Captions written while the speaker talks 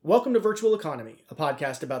Welcome to Virtual Economy, a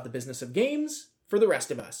podcast about the business of games for the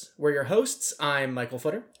rest of us. We're your hosts. I'm Michael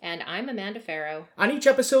Footer. And I'm Amanda Farrow. On each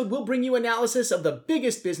episode, we'll bring you analysis of the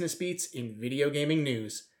biggest business beats in video gaming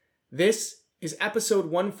news. This is episode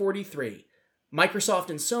 143. Microsoft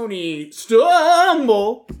and Sony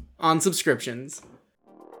stumble on subscriptions.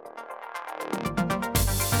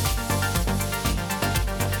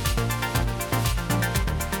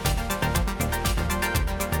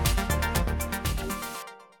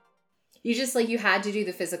 You had to do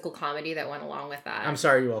the physical comedy that went along with that. I'm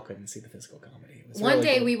sorry you all couldn't see the physical comedy. One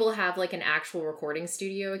day we will have an actual recording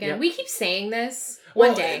studio again. Yep. We keep saying this. One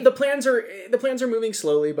One day. The plans are moving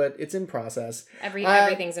slowly, but it's in process.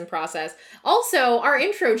 Everything's in process. Also, our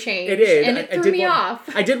intro changed. It did. And it threw me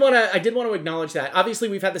off. I did want to acknowledge that. Obviously,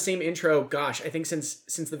 we've had the same intro, I think since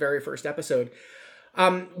the very first episode.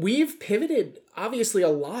 We've pivoted, obviously, a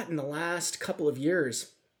lot in the last couple of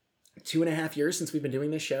years. 2.5 years since we've been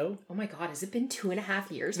doing this show. Oh my god, has it been 2.5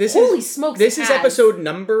 years? Holy smokes. This is episode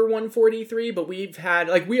number 143, but we've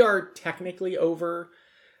had, we are technically over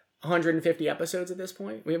 150 episodes at this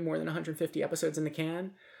point. We have more than 150 episodes in the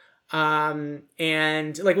can.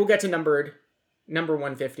 And we'll get to number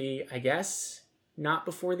 150, I guess, not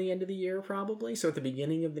before the end of the year, probably. So at the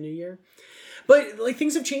beginning of the new year. But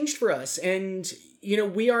things have changed for us, and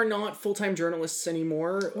we are not full-time journalists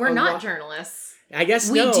anymore. We're not journalists. I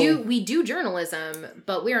guess we do journalism,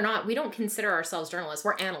 but we don't consider ourselves journalists.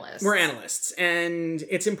 We're analysts. We're analysts, and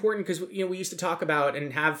it's important because we used to talk about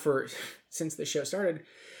and have since the show started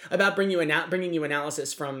about bringing you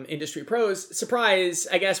analysis from industry pros. Surprise!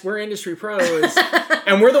 I guess we're industry pros,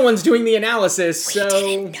 and we're the ones doing the analysis. We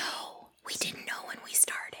didn't know when we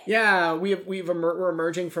started. Yeah, we're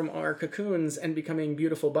emerging from our cocoons and becoming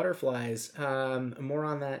beautiful butterflies. More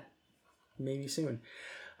on that maybe soon.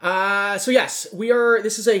 So yes,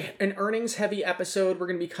 this is an earnings heavy episode. We're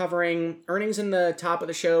going to be covering earnings in the top of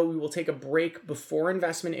the show. We will take a break before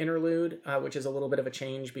investment interlude, which is a little bit of a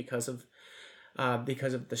change because of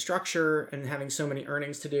the structure and having so many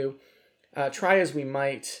earnings to do. Try as we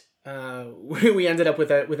might, we ended up with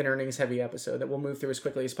an earnings heavy episode that we'll move through as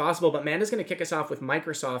quickly as possible. But Amanda's going to kick us off with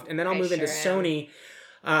Microsoft, and then I'll move into Sony,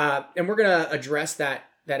 and we're going to address that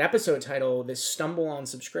episode title, this stumble on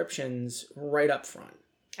subscriptions, right up front.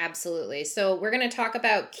 Absolutely. So we're going to talk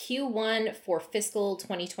about Q1 for fiscal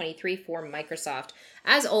 2023 for Microsoft.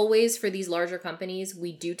 As always, for these larger companies,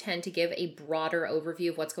 we do tend to give a broader overview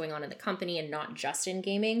of what's going on in the company and not just in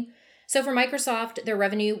gaming. So for Microsoft, their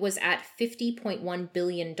revenue was at $50.1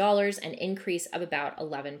 billion, an increase of about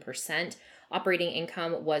 11%. Operating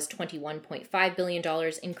income was $21.5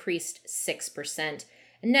 billion, increased 6%.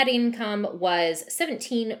 Net income was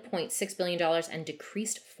 $17.6 billion and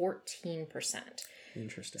decreased 14%.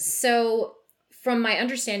 Interesting. So from my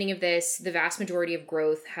understanding of this, the vast majority of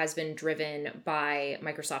growth has been driven by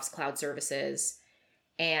Microsoft's cloud services,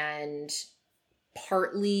 and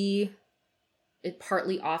it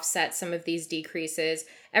partly offsets some of these decreases.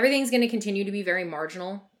 Everything's going to continue to be very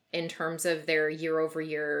marginal in terms of their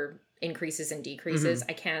year-over-year increases and decreases.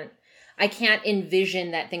 Mm-hmm. I can't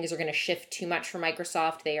envision that things are going to shift too much for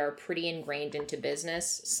Microsoft. They are pretty ingrained into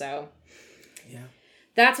business, so yeah.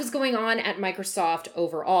 That's what's going on at Microsoft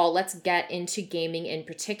overall. Let's get into gaming in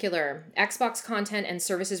particular. Xbox content and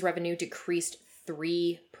services revenue decreased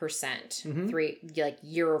 3%. Mm-hmm.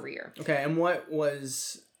 Year over year. Okay, and what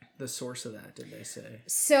was the source of that, did they say?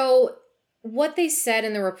 So what they said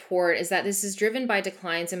in the report is that this is driven by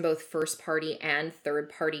declines in both first-party and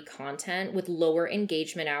third-party content with lower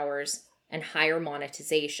engagement hours and higher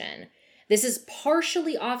monetization. This is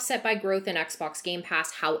partially offset by growth in Xbox Game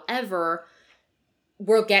Pass. However,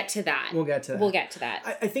 we'll get to that.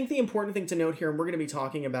 I think the important thing to note here, and we're going to be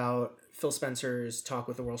talking about Phil Spencer's talk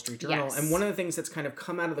with the Wall Street Journal, yes. And one of the things that's kind of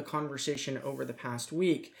come out of the conversation over the past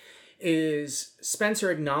week is Spencer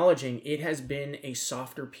acknowledging it has been a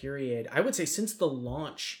softer period. I would say since the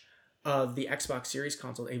launch of the Xbox Series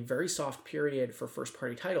console, a very soft period for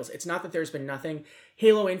first-party titles. It's not that there's been nothing.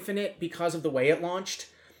 Halo Infinite, because of the way it launched,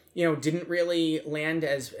 didn't really land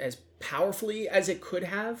as powerfully as it could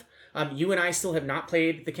have. You and I still have not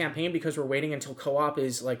played the campaign because we're waiting until co-op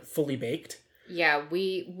is fully baked. Yeah,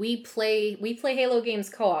 we play Halo games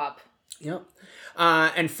co-op. Yep.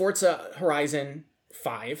 And Forza Horizon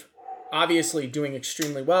 5, obviously doing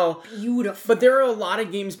extremely well. Beautiful. But there are a lot of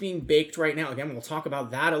games being baked right now. Again, we'll talk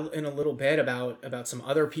about that in a little bit, about some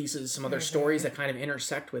other pieces, some other stories that kind of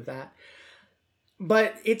intersect with that.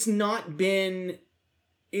 But it's not been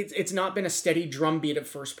a steady drumbeat of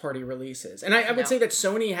first-party releases. And I would say that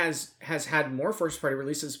Sony has had more first-party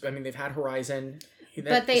releases. I mean, they've had Horizon.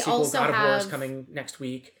 But they also God of War is have coming next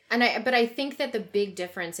week. But I think that the big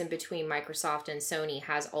difference in between Microsoft and Sony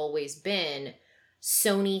has always been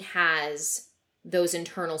Sony has those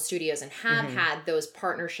internal studios and have had those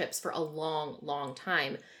partnerships for a long, long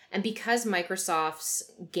time. And because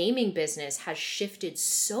Microsoft's gaming business has shifted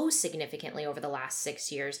so significantly over the last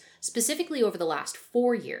 6 years, specifically over the last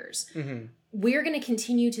 4 years, we're going to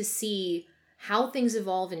continue to see how things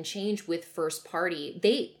evolve and change with first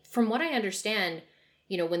party. From what I understand,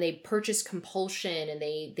 when they purchased Compulsion and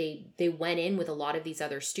they went in with a lot of these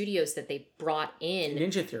other studios that they brought in.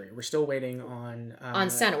 Ninja Theory. We're still waiting on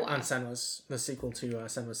Senua. On Senua's, the sequel to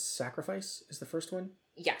Senua's Sacrifice is the first one.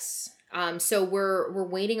 Yes. So we're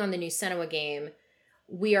waiting on the new Senua game.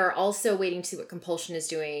 We are also waiting to see what Compulsion is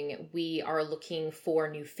doing. We are looking for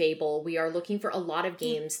new Fable. We are looking for a lot of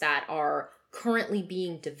games that are currently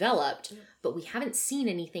being developed, but we haven't seen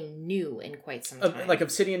anything new in quite some time. Like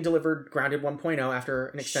Obsidian delivered Grounded 1.0 after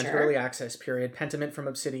an extended early access period. Pentiment from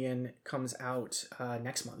Obsidian comes out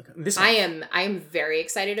next month. This month. I am very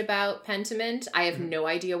excited about Pentiment. I have no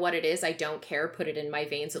idea what it is. I don't care. Put it in my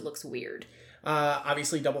veins. It looks weird.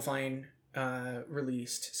 Obviously, Double Fine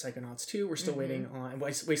released Psychonauts 2. We're still waiting on...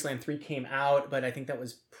 Wasteland 3 came out, but I think that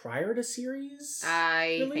was prior to series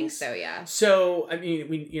I think so, yeah. So, I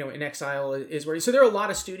mean, In Exile is where... So there are a lot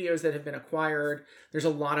of studios that have been acquired. There's a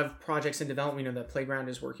lot of projects in development. We know that Playground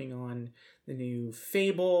is working on the new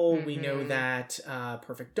Fable. We know that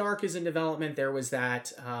Perfect Dark is in development. There was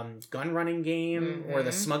that gun running game or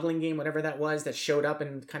the smuggling game, whatever that was, that showed up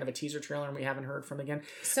in kind of a teaser trailer and we haven't heard from again.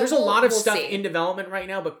 So there's a lot of stuff in development right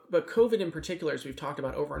now, but COVID in particular, as we've talked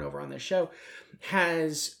about over and over on this show,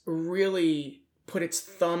 has really put its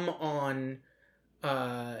thumb on,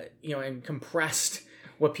 and compressed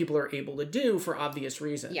what people are able to do for obvious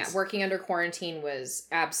reasons. Yeah, working under quarantine was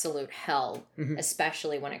absolute hell,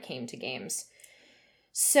 especially when it came to games.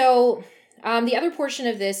 So the other portion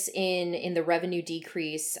of this in the revenue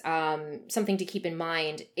decrease, something to keep in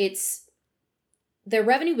mind, the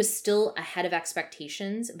revenue was still ahead of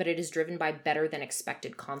expectations, but it is driven by better than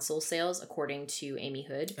expected console sales, according to Amy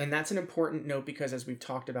Hood. And that's an important note because, as we've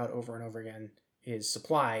talked about over and over again, is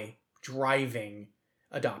supply driving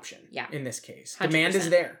adoption. Yeah. In this case, 100%. Demand is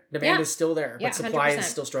there. Demand is still there, but supply 100%. Is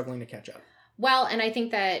still struggling to catch up. Well, and I think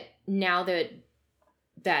that now that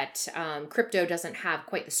crypto doesn't have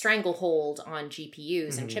quite the stranglehold on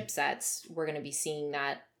GPUs and chipsets, we're going to be seeing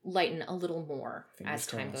that lighten a little more as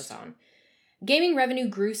time goes on. Gaming revenue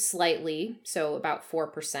grew slightly, so about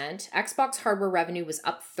 4%. Xbox hardware revenue was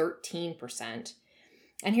up 13%.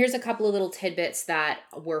 And here's a couple of little tidbits that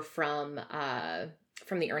were from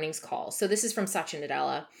the earnings call. So this is from Satya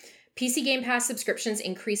Nadella. PC Game Pass subscriptions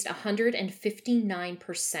increased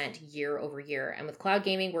 159% year over year. And with cloud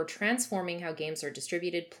gaming, we're transforming how games are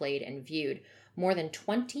distributed, played, and viewed. More than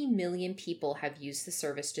 20 million people have used the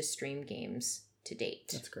service to stream games to date.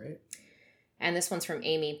 That's great. And this one's from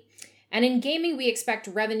Amy. And in gaming, we expect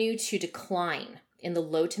revenue to decline in the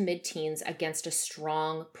low to mid-teens against a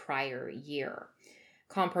strong prior year.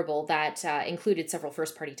 Comparable that included several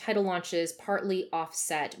first-party title launches, partly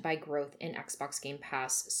offset by growth in Xbox Game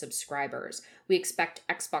Pass subscribers. We expect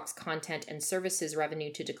Xbox content and services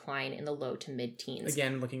revenue to decline in the low to mid-teens.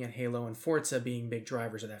 Again, looking at Halo and Forza being big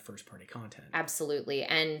drivers of that first-party content. Absolutely.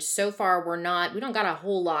 And so far, we don't got a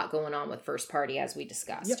whole lot going on with first-party, as we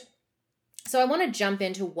discussed. Yep. So I want to jump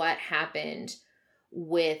into what happened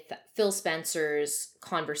with Phil Spencer's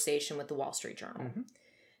conversation with the Wall Street Journal.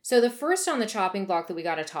 So the first on the chopping block that we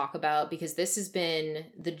got to talk about, because this has been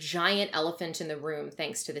the giant elephant in the room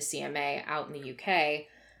thanks to the CMA out in the UK,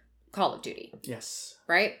 Call of Duty. Yes.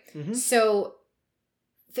 Right? So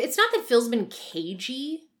it's not that Phil's been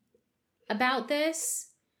cagey about this.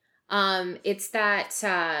 It's that,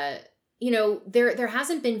 there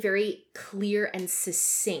hasn't been very clear and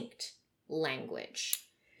succinct language.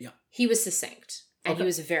 Yeah. He was succinct. And he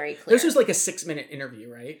was very clear. This was like a 6-minute interview,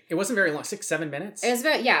 right? It wasn't very long, 6-7 minutes? It was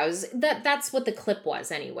about, that's what the clip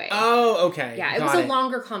was anyway. Oh, okay. Yeah, it was a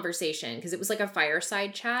longer conversation because it was like a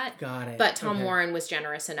fireside chat. Got it. But Tom Warren was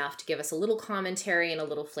generous enough to give us a little commentary and a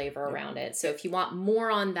little flavor around it. So if you want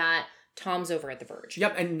more on that, Tom's over at The Verge.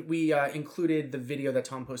 Yep, and we included the video that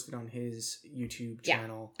Tom posted on his YouTube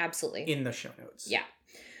channel. Absolutely. In the show notes. Yeah.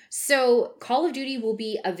 So Call of Duty will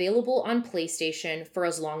be available on PlayStation for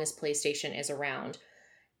as long as PlayStation is around.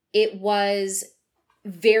 It was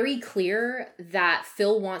very clear that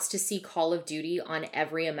Phil wants to see Call of Duty on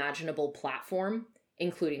every imaginable platform,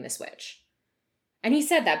 including the Switch. And he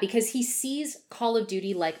said that because he sees Call of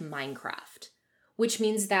Duty like Minecraft, which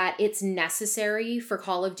means that it's necessary for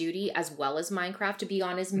Call of Duty as well as Minecraft to be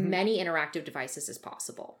on as many interactive devices as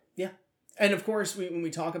possible. Yeah. And of course, when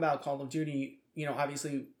we talk about Call of Duty,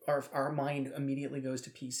 obviously our mind immediately goes to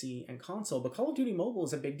PC and console, but Call of Duty Mobile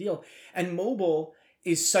is a big deal. And mobile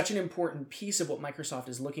is such an important piece of what Microsoft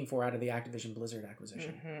is looking for out of the Activision Blizzard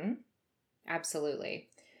acquisition. Mm-hmm. Absolutely.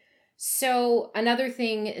 So another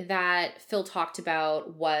thing that Phil talked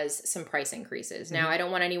about was some price increases. Now, I don't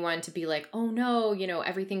want anyone to be like, oh no,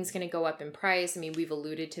 everything's going to go up in price. I mean, we've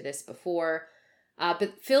alluded to this before.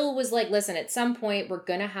 But Phil was like, listen, at some point, we're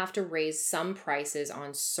going to have to raise some prices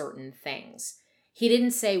on certain things. He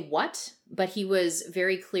didn't say what, but he was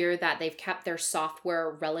very clear that they've kept their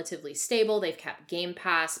software relatively stable. They've kept Game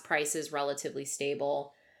Pass prices relatively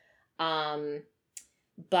stable.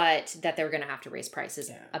 But that they're going to have to raise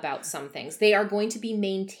prices about some things. They are going to be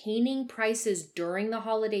maintaining prices during the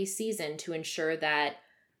holiday season to ensure that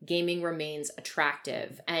gaming remains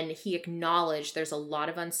attractive. And he acknowledged there's a lot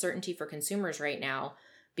of uncertainty for consumers right now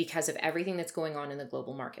because of everything that's going on in the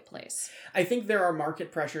global marketplace. I think there are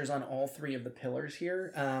market pressures on all three of the pillars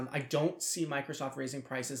here. I don't see Microsoft raising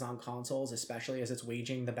prices on consoles, especially as it's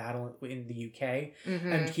waging the battle in the UK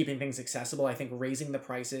and keeping things accessible. I think raising the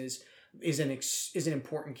prices is an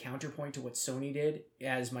important counterpoint to what Sony did,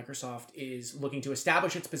 as Microsoft is looking to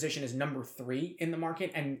establish its position as number 3 in the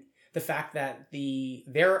market. And the fact that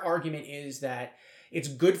their argument is that it's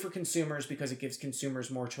good for consumers because it gives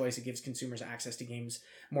consumers more choice. It gives consumers access to games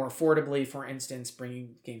more affordably, for instance,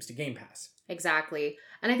 bringing games to Game Pass. Exactly.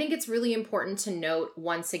 And I think it's really important to note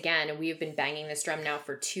once again, and we have been banging this drum now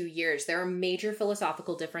for 2 years, there are major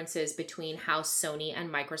philosophical differences between how Sony and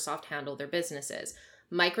Microsoft handle their businesses.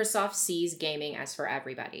 Microsoft sees gaming as for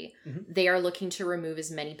everybody. They are looking to remove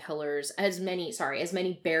as many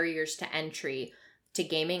barriers to entry to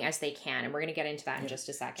gaming as they can. And we're going to get into that in just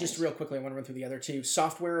a second. Just real quickly, I want to run through the other two.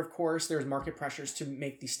 Software, of course, there's market pressures to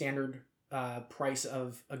make the standard price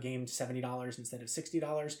of a game $70 instead of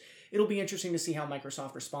 $60. It'll be interesting to see how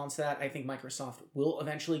Microsoft responds to that. I think Microsoft will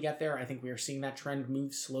eventually get there. I think we are seeing that trend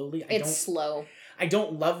move slowly. It's slow. I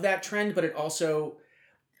don't love that trend, but it also...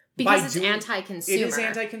 Because it's anti-consumer. It is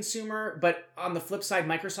anti-consumer, but on the flip side,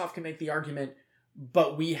 Microsoft can make the argument,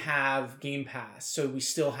 but we have Game Pass, so we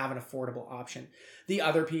still have an affordable option. The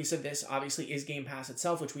other piece of this, obviously, is Game Pass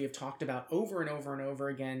itself, which we have talked about over and over and over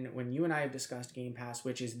again when you and I have discussed Game Pass,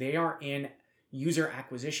 which is they are in user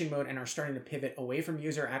acquisition mode and are starting to pivot away from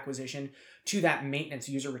user acquisition to that maintenance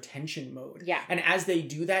user retention mode. Yeah. And as they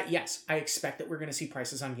do that, yes, I expect that we're going to see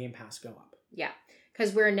prices on Game Pass go up. Yeah.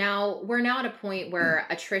 Because we're now at a point where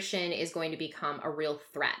attrition is going to become a real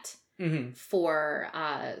threat for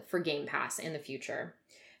Game Pass in the future.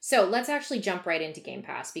 So let's actually jump right into Game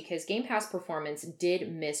Pass, because Game Pass performance did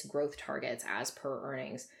miss growth targets as per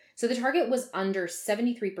earnings. So the target was under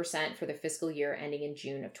 73% for the fiscal year ending in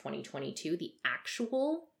June of 2022. The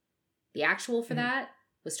actual for that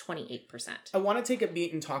was 28%. I want to take a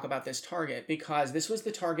beat and talk about this target, because this was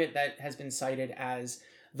the target that has been cited as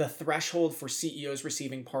the threshold for CEOs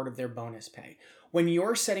receiving part of their bonus pay. When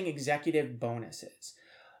you're setting executive bonuses,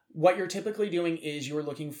 what you're typically doing is you're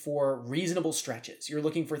looking for reasonable stretches. You're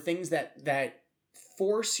looking for things that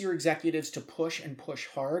force your executives to push and push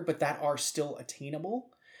hard, but that are still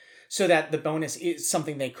attainable, so that the bonus is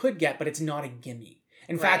something they could get, but it's not a gimme.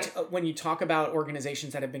 In fact, when you talk about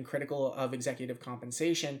organizations that have been critical of executive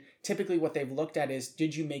compensation, typically what they've looked at is,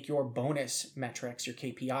 did you make your bonus metrics, your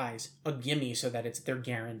KPIs, a gimme so that they're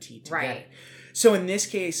guaranteed to get it? So in this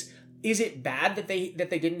case, is it bad that they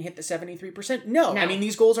didn't hit the 73%? No. I mean,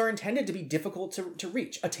 these goals are intended to be difficult to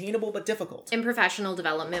reach. Attainable, but difficult. In professional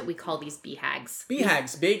development, we call these BHAGs.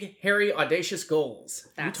 BHAGs, big, hairy, audacious goals.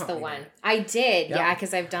 That's the one. I did,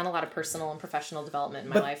 because I've done a lot of personal and professional development in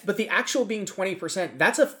my life. But the actual being 20%,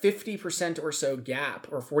 that's a 50% or so gap,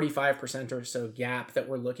 or 45% or so gap that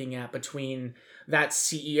we're looking at between that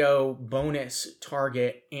CEO bonus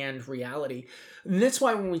target and reality. And that's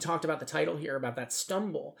why when we talked about the title here, about that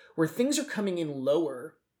stumble, where things are coming in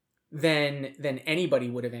lower than anybody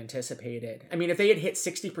would have anticipated. I mean, if they had hit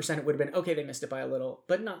 60%, it would have been, okay, they missed it by a little,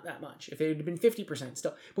 but not that much. If it had been 50%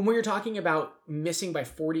 still. But when you're talking about missing by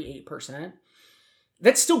 48%,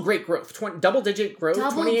 that's still great growth. Double-digit growth, 28%.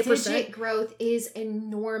 Double-digit growth is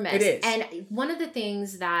enormous. It is. And one of the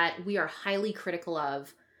things that we are highly critical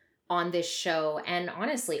of on this show, and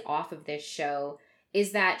honestly off of this show,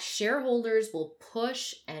 is that shareholders will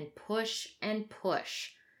push and push and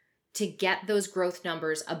push to get those growth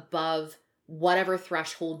numbers above whatever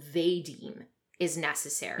threshold they deem is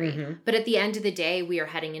necessary. But at the end of the day, we are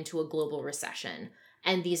heading into a global recession,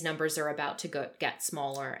 and these numbers are about to get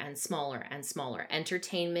smaller and smaller and smaller.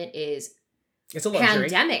 Entertainment is a luxury.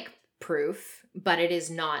 Pandemic proof, but it is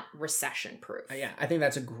not recession proof. Yeah, I think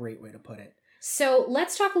that's a great way to put it. So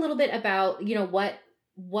let's talk a little bit about,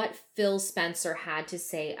 what Phil Spencer had to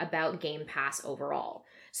say about Game Pass overall.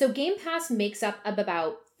 So Game Pass makes up of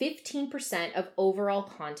about 15% of overall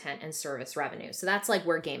content and service revenue. So that's like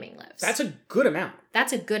where gaming lives. That's a good amount.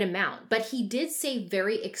 That's a good amount. But he did say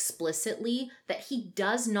very explicitly that he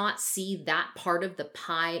does not see that part of the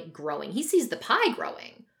pie growing. He sees the pie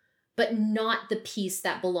growing, but not the piece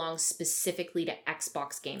that belongs specifically to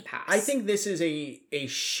Xbox Game Pass. I think this is a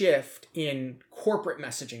shift in corporate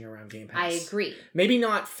messaging around Game Pass. I agree. Maybe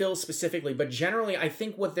not Phil specifically, but generally, I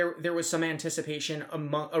think what there was some anticipation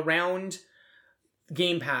around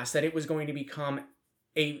Game Pass that it was going to become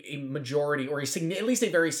a majority or at least a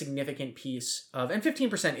very significant piece of, and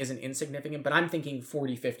 15% isn't insignificant, but I'm thinking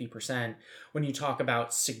 40-50% when you talk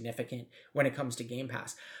about significant when it comes to Game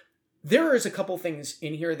Pass. There is a couple things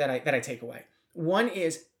in here that I take away. One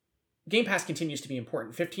is Game Pass continues to be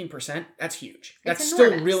important. 15%, that's huge. That's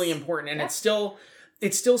still really important. And it's still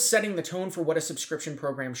setting the tone for what a subscription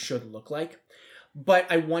program should look like. But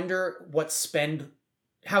I wonder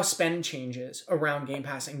how spend changes around Game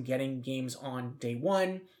Pass and getting games on day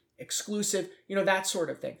one, exclusive, that sort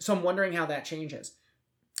of thing. So I'm wondering how that changes.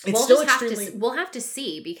 We'll have to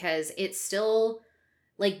see, because it's still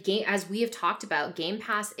as we have talked about, Game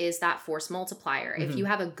Pass is that force multiplier. Mm-hmm. If you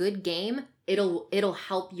have a good game, it'll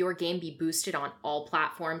help your game be boosted on all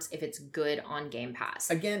platforms if it's good on Game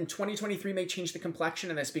Pass. Again, 2023 may change the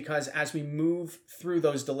complexion of this, because as we move through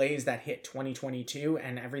those delays that hit 2022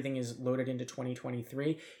 and everything is loaded into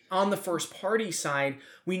 2023, on the first party side,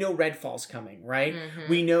 we know Redfall's coming, right? Mm-hmm.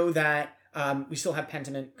 We know that we still have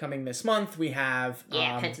Pentiment coming this month. We have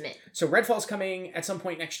Pentiment. So Redfall's coming at some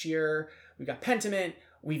point next year. We've got Pentiment.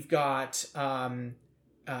 We've got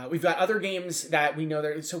other games that we know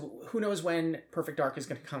there. So who knows when Perfect Dark is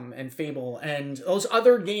going to come, and Fable, and those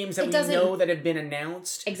other games that we know that have been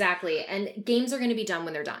announced. Exactly, and games are going to be done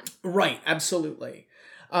when they're done. Right, absolutely.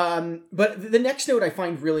 But the next note I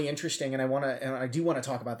find really interesting, and I do want to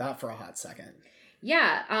talk about that for a hot second.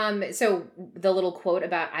 Yeah. So the little quote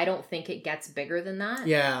about, I don't think it gets bigger than that.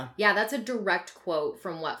 Yeah. Yeah, that's a direct quote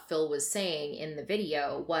from what Phil was saying in the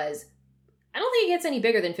video was, I don't think it gets any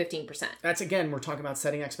bigger than 15%. That's, again, we're talking about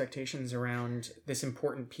setting expectations around this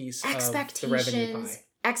important piece of the revenue pie.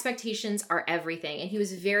 Expectations are everything. And he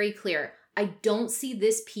was very clear. I don't see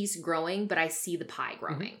this piece growing, but I see the pie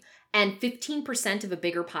growing. Mm-hmm. And 15% of a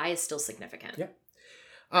bigger pie is still significant. Yep.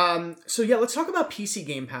 Let's talk about PC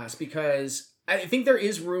Game Pass, because I think there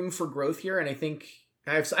is room for growth here, and I think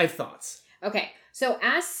I have thoughts. Okay. So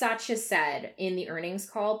as Satya said in the earnings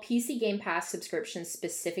call, PC Game Pass subscriptions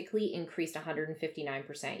specifically increased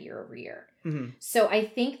 159% year over year. Mm-hmm. So I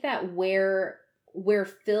think that where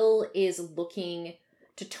Phil is looking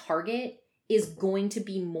to target is going to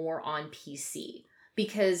be more on PC,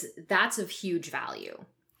 because that's of huge value.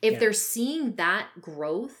 If they're seeing that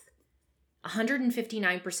growth,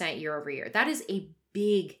 159% year over year, that is a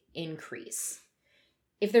big increase.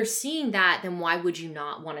 If they're seeing that, then why would you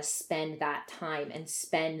not want to spend that time and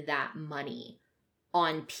spend that money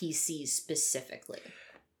on PC specifically?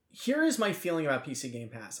 Here is my feeling about PC Game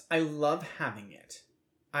Pass. I love having it.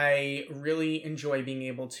 I really enjoy being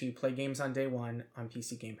able to play games on day one on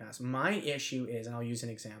PC Game Pass. My issue is, and I'll use an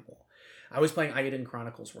example. I was playing Eiyuden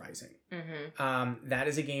Chronicles Rising. Mm-hmm. That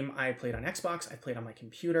is a game I played on Xbox. I played on my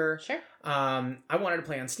computer. Sure. I wanted to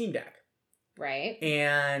play on Steam Deck. Right.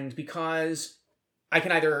 And because I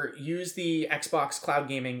can either use the Xbox cloud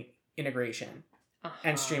gaming integration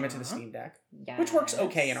and stream it to the Steam Deck, which works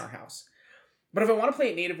okay in our house. But if I want to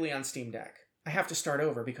play it natively on Steam Deck, I have to start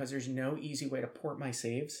over, because there's no easy way to port my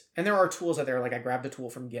saves. And there are tools out there, like I grabbed a tool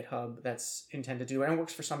from GitHub that's intended to do it, and it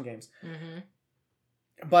works for some games. Mm-hmm.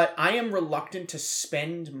 But I am reluctant to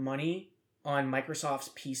spend money on Microsoft's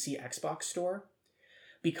PC Xbox store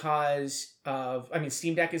because of,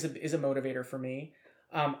 Steam Deck is a motivator for me.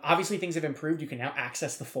 Obviously, things have improved. You can now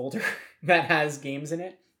access the folder that has games in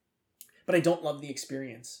it. But I don't love the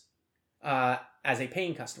experience as a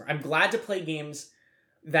paying customer. I'm glad to play games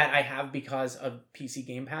that I have because of PC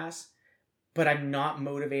Game Pass, but I'm not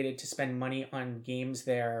motivated to spend money on games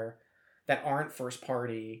there that aren't first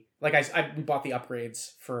party. Like we bought the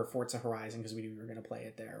upgrades for Forza Horizon because we knew we were going to play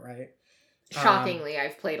it there, right? Shockingly,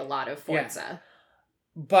 I've played a lot of Forza. Yeah.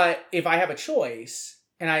 But if I have a choice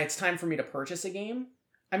and it's time for me to purchase a game,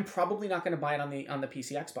 I'm probably not going to buy it on the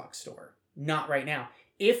PC Xbox store. Not right now.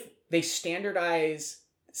 If they standardize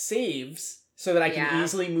saves so that I can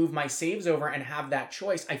easily move my saves over and have that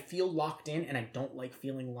choice, I feel locked in, and I don't like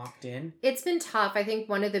feeling locked in. It's been tough. I think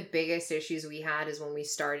one of the biggest issues we had is when we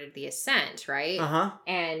started the Ascent, right? Uh-huh.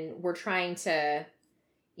 And we're trying to,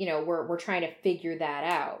 we're trying to figure that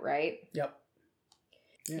out, right? Yep.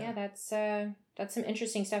 Yeah, that's some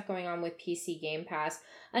interesting stuff going on with PC Game Pass.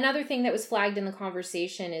 Another thing that was flagged in the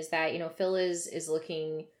conversation is that, Phil is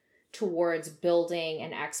looking towards building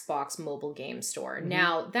an Xbox mobile game store. Mm-hmm.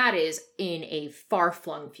 Now, that is in a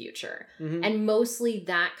far-flung future. Mm-hmm. And mostly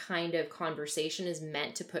that kind of conversation is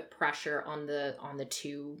meant to put pressure on the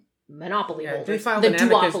two monopoly holders. They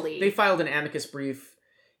filed an amicus brief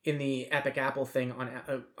in the Epic Apple thing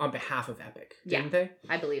on behalf of Epic, didn't they?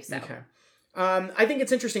 I believe so. Okay. I think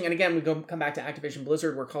it's interesting, and again, we come back to Activision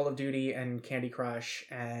Blizzard, where Call of Duty and Candy Crush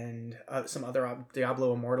and some other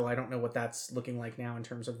Diablo Immortal. I don't know what that's looking like now in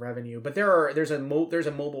terms of revenue, but there's a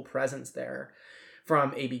mobile presence there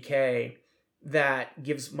from ABK that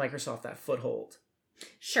gives Microsoft that foothold.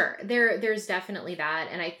 Sure, there's definitely that,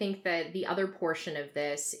 and I think that the other portion of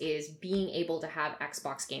this is being able to have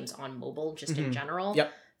Xbox games on mobile, just in general,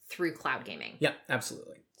 through cloud gaming. Yeah,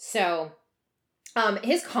 absolutely. So.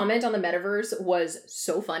 His comment on the metaverse was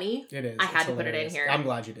so funny. It is. I had to put it in here. I'm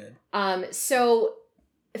glad you did. So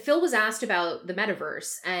Phil was asked about the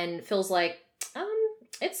metaverse, and Phil's like,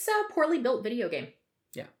 it's a poorly built video game.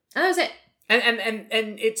 Yeah. And that was it.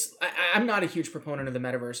 And it's, I'm not a huge proponent of the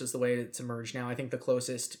metaverse as the way it's emerged now. I think the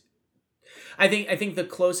closest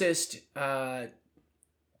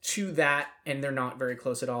to that, and they're not very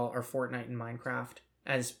close at all, are Fortnite and Minecraft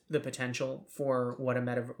as the potential for what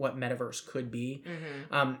metaverse could be.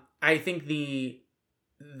 Mm-hmm. I think the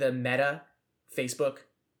Meta Facebook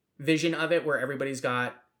vision of it, where everybody's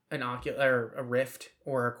got an or a Rift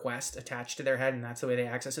or a Quest attached to their head, and that's the way they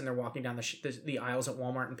access it, and they're walking down the aisles at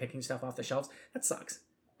Walmart and picking stuff off the shelves. That sucks.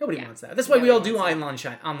 Nobody wants that. That's why we all do online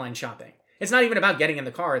shopping. It's not even about getting in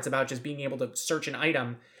the car. It's about just being able to search an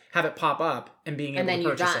item, have it pop up, and being able to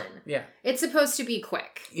purchase it. Yeah. It's supposed to be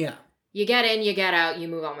quick. Yeah. You get in, you get out, you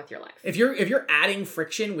move on with your life. If you're adding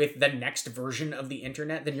friction with the next version of the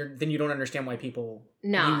internet, then you don't understand why people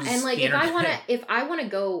use and like the if I want to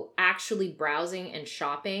go actually browsing and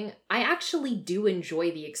shopping, I actually do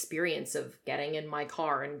enjoy the experience of getting in my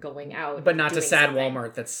car and going out. But not to sad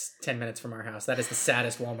Walmart that's 10 minutes from our house. That is the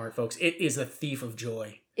saddest Walmart, folks. It is a thief of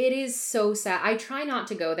joy. It is so sad. I try not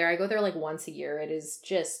to go there. I go there like once a year. It is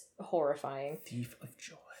just horrifying. Thief of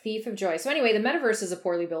joy. Thief of joy. So anyway, the metaverse is a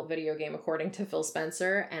poorly built video game, according to Phil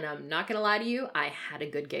Spencer. And I'm not going to lie to you, I had a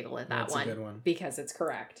good giggle at that one. That's a good one. Because it's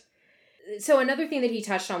correct. So another thing that he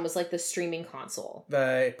touched on was like the streaming console.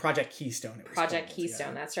 The Project Keystone. Project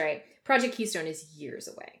Keystone, that's right. Project Keystone is years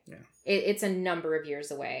away. Yeah. It's a number of years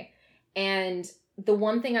away. And the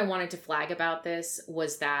one thing I wanted to flag about this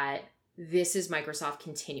was that this is Microsoft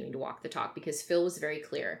continuing to walk the talk, because Phil was very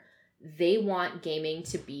clear. They want gaming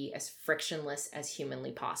to be as frictionless as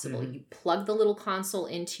humanly possible. Mm-hmm. You plug the little console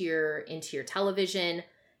into your television,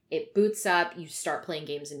 it boots up, you start playing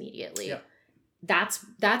games immediately. Yeah.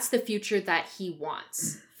 That's the future that he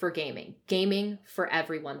wants for gaming. Gaming for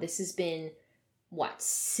everyone. This has been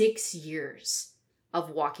 6 years of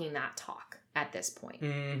walking that talk at this point.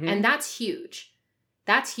 Mm-hmm. And that's huge.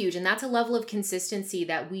 That's huge. And that's a level of consistency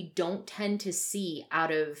that we don't tend to see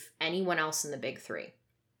out of anyone else in the big three.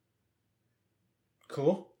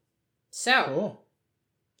 Cool.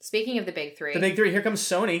 Speaking of the big three. The big three, here comes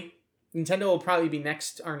Sony. Nintendo will probably be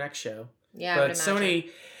our next show. Yeah, but Sony,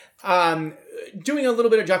 doing a little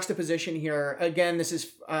bit of juxtaposition here. Again, this is,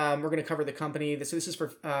 we're going to cover the company. This is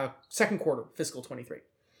for second quarter, fiscal 23.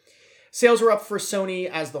 Sales were up for Sony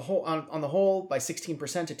as the whole on the whole by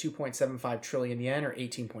 16% to 2.75 trillion yen, or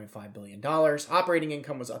 $18.5 billion. Operating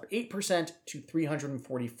income was up 8% to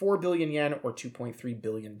 344 billion yen, or $2.3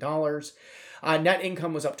 billion. Net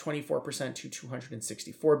income was up 24% to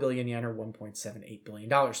 264 billion yen, or $1.78 billion.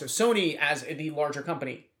 So Sony, as the larger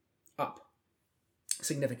company, up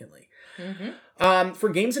significantly. Mm-hmm. For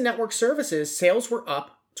games and network services, sales were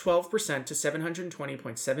up 12% to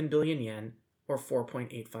 720.7 billion yen, or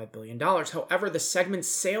 $4.85 billion. However, the segment's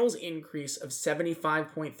sales increase of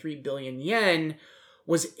 75.3 billion yen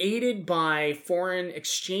was aided by foreign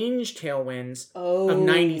exchange tailwinds of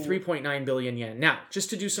 93.9 billion yen. Now, just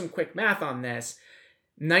to do some quick math on this,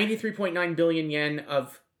 93.9 billion yen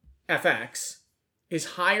of FX is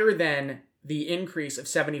higher than the increase of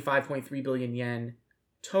 75.3 billion yen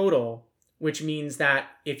total, which means that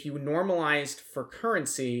if you normalized for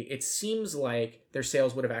currency, it seems like their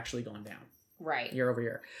sales would have actually gone down. Right. Year over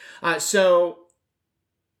year. So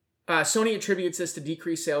Sony attributes this to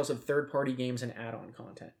decreased sales of third-party games and add-on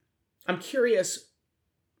content. I'm curious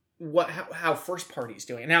how first party is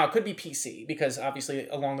doing. Now, it could be PC, because obviously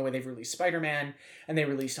along the way they've released Spider-Man, and they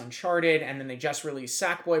released Uncharted, and then they just released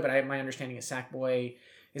Sackboy, but my understanding is Sackboy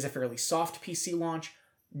is a fairly soft PC launch.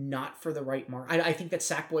 not for the right market. I think that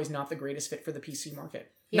Sackboy is not the greatest fit for the PC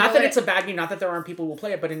market. You not that it's a bad game, not that there aren't people who will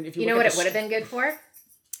play it, but if you know look what at it would have been good for?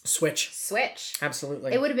 Switch.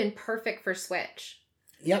 Absolutely. It would have been perfect for Switch.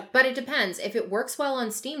 Yep. But it depends. If it works well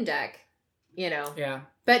on Steam Deck, Yeah.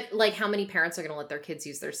 But like, how many parents are going to let their kids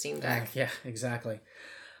use their Steam Deck? Yeah, exactly.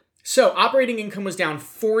 So operating income was down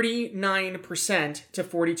 49% to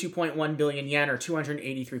 42.1 billion yen, or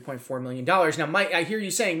 $283.4 million. Now, Mike, I hear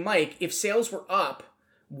you saying, Mike, if sales were up,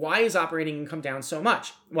 why is operating income down so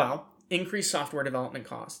much? Well, increased software development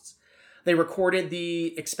costs. They recorded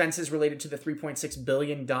the expenses related to the $3.6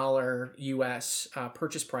 billion US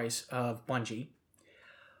purchase price of Bungie.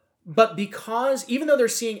 But because, even though they're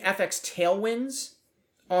seeing FX tailwinds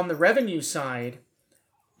on the revenue side,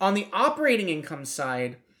 on the operating income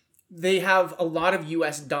side, they have a lot of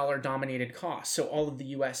US dollar dominated costs. So all of the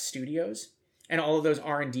US studios and all of those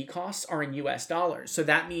R&D costs are in US dollars. So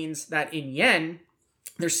that means that in yen,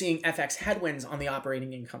 they're seeing FX headwinds on the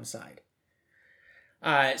operating income side.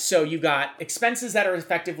 So you've got expenses that are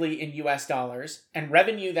effectively in US dollars and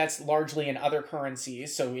revenue that's largely in other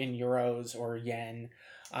currencies. So in euros or yen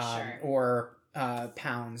or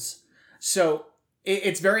pounds. So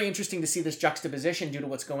it's very interesting to see this juxtaposition due to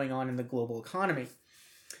what's going on in the global economy.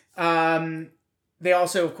 They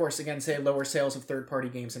also, of course, again, say lower sales of third-party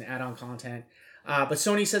games and add-on content. But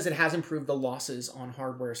Sony says it has improved the losses on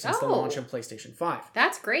hardware since the launch of PlayStation 5.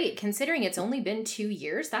 That's great. Considering it's only been 2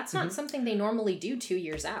 years, that's not something they normally do 2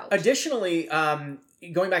 years out. Additionally,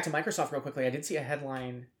 going back to Microsoft real quickly, I did see a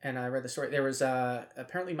headline and I read the story. There was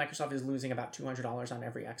apparently Microsoft is losing about $200 on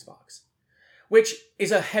every Xbox, which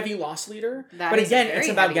is a heavy loss leader. But again, it's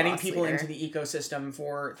about getting people into the ecosystem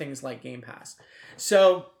for things like Game Pass.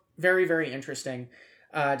 So very, very interesting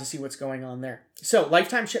to see what's going on there. So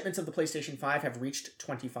lifetime shipments of the PlayStation 5 have reached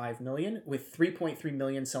 25 million, with 3.3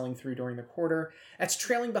 million selling through during the quarter. That's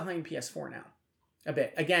trailing behind PS4 now a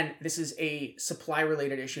bit. Again, this is a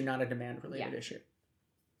supply-related issue, not a demand-related issue.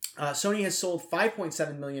 Sony has sold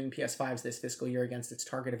 5.7 million PS5s this fiscal year against its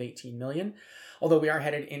target of 18 million. Although we are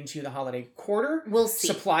headed into the holiday quarter. We'll see.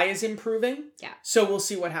 Supply is improving. Yeah. So we'll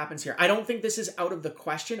see what happens here. I don't think this is out of the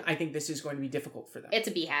question. I think this is going to be difficult for them. It's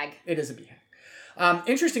a BHAG. It is a BHAG.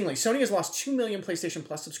 Interestingly, Sony has lost 2 million PlayStation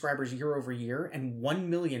Plus subscribers year over year and 1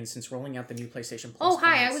 million since rolling out the new PlayStation Plus. Oh,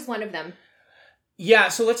 hi. plans. I was one of them. Yeah,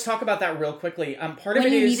 so let's talk about that real quickly. Part of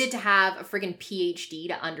when it you is needed to have a friggin' PhD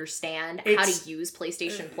to understand how to use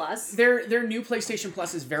PlayStation Plus. Their new PlayStation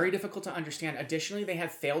Plus is very difficult to understand. Additionally, they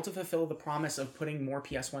have failed to fulfill the promise of putting more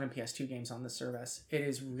PS1 and PS2 games on the service. It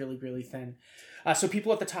is really, really thin. So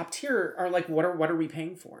people at the top tier are like, what are we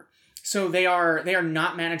paying for? So they are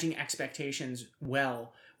not managing expectations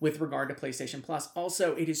well with regard to PlayStation Plus.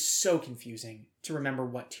 Also, it is so confusing to remember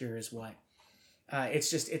what tier is what.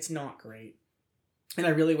 It's not great. And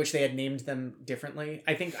I really wish they had named them differently.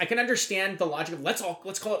 I think I can understand the logic of let's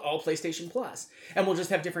call it all PlayStation Plus, and we'll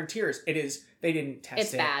just have different tiers. They didn't test it.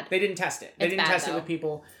 It's bad. They didn't test it. They didn't test it with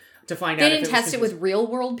people to find out. They didn't test it with real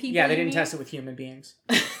world people. Yeah, they didn't test it with human beings.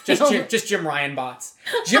 Just Jim Ryan bots.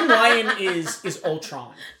 Jim Ryan is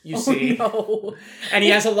Ultron. You see, no. And he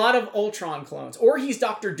has a lot of Ultron clones, or he's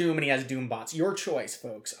Doctor Doom and he has Doom bots. Your choice,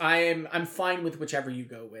 folks. I'm fine with whichever you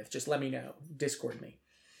go with. Just let me know. Discord me.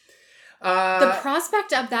 The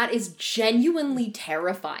prospect of that is genuinely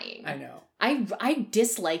terrifying. I know. I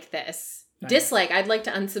dislike this. I'd like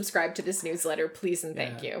to unsubscribe to this newsletter, please and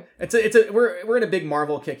thank you. We're in a big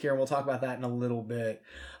Marvel kick here, and we'll talk about that in a little bit.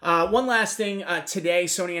 One last thing. Today,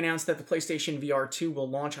 Sony announced that the PlayStation VR 2 will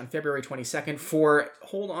launch on February 22nd for,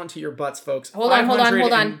 hold on to your butts, folks. Hold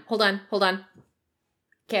on.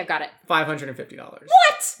 Okay, I've got it. $550.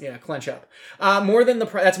 What? Yeah, clench up. That's more than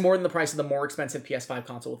the price of the more expensive PS5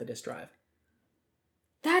 console with a disc drive.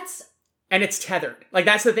 And it's tethered. Like,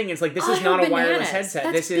 that's the thing. It's like, this is not a wireless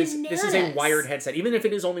headset. This is a wired headset. Even if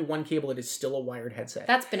it is only one cable, it is still a wired headset.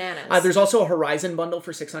 That's bananas. There's also a Horizon bundle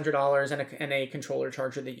for $600 and a controller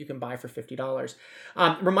charger that you can buy for $50.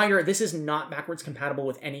 Reminder, this is not backwards compatible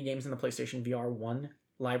with any games in the PlayStation VR 1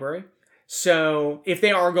 library. So if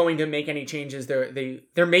they are going to make any changes,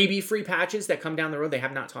 there may be free patches that come down the road. They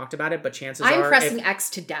have not talked about it, but chances are... I'm pressing X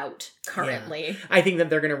to doubt currently. Yeah, I think that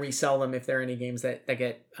they're going to resell them if there are any games that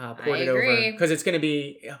get ported over. Because it's going to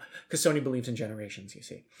be... Because Sony believes in generations, you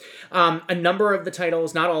see. A number of the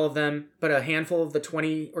titles, not all of them, but a handful of the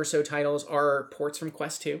 20 or so titles are ports from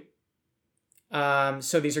Quest 2.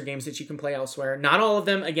 So these are games that you can play elsewhere. Not all of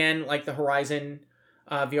them, again, like the Horizon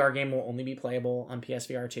VR game will only be playable on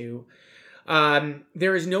PSVR 2.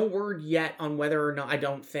 There is no word yet on whether or not, I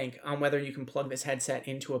don't think, on whether you can plug this headset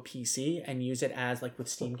into a PC and use it as like with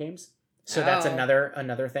Steam games. So that's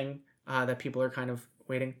another thing that people are kind of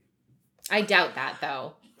waiting. I doubt that,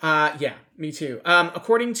 though. Yeah, me too.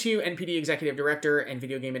 According to NPD Executive Director and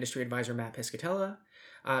Video Game Industry Advisor Matt Piscatella,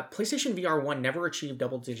 PlayStation VR 1 never achieved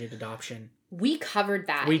double-digit adoption. We covered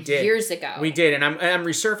that we did. years ago. We did, and I'm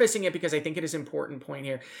resurfacing it because I think it is an important point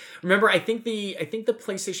here. Remember, I think the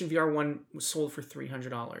PlayStation VR 1 was sold for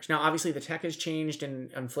 $300. Now, obviously, the tech has changed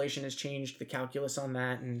and inflation has changed the calculus on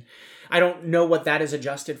that, and I don't know what that is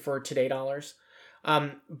adjusted for today dollars.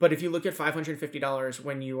 But if you look at $550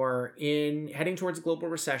 when you are heading towards a global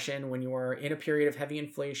recession, when you are in a period of heavy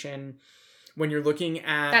inflation, when you're looking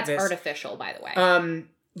at that's artificial, by the way.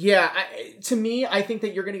 Yeah, to me, I think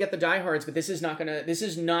that you're going to get the diehards, but this is not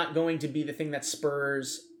going to be the thing that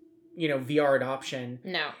spurs, VR adoption.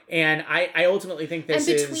 No. And I ultimately think I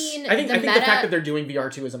think the fact that they're doing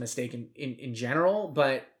VR2 is a mistake in general,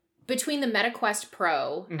 but between the Meta Quest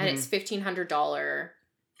Pro and its $1,500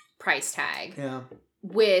 price tag,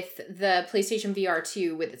 with the PlayStation VR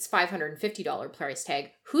 2 with its $550 price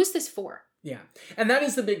tag, who's this for? Yeah. And that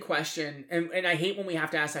is the big question. And I hate when we have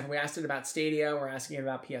to ask that. We asked it about Stadia. We're asking it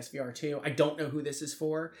about PSVR 2. I don't know who this is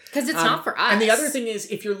for. Because it's not for us. And the other thing is,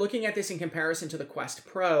 if you're looking at this in comparison to the Quest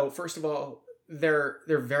Pro, first of all, they're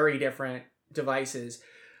very different devices.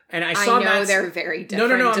 And I know they're very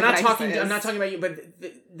different. No. I'm not talking about you, but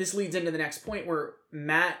this leads into the next point where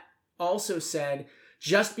Matt also said,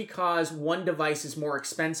 just because one device is more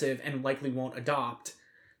expensive and likely won't adopt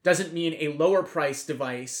doesn't mean a lower price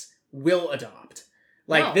device will adopt.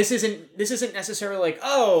 This isn't necessarily like,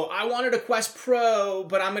 oh, I wanted a Quest Pro,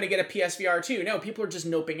 but I'm going to get a PSVR 2. No, people are just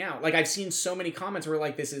noping out. I've seen so many comments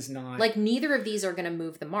where this is not... neither of these are going to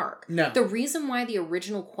move the mark. No. The reason why the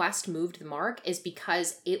original Quest moved the mark is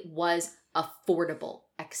because it was affordable,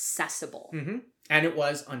 accessible. Mm-hmm. And it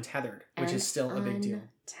was untethered, which is still a big deal.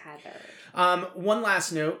 Untethered. One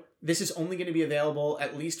last note. This is only going to be available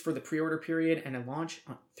at least for the pre-order period and a launch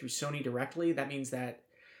through Sony directly. That means that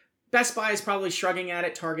Best Buy is probably shrugging at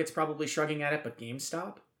it. Target's probably shrugging at it. But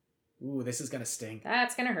GameStop? Ooh, this is going to sting.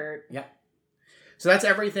 That's going to hurt. Yep. So that's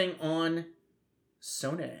everything on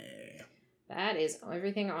Sony. That is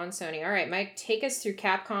everything on Sony. All right, Mike, take us through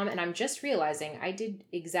Capcom. And I'm just realizing I did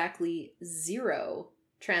exactly 0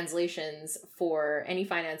 translations for any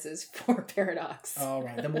finances for Paradox. All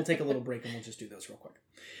right. Then we'll take a little break and we'll just do those real quick.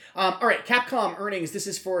 All right, Capcom earnings. This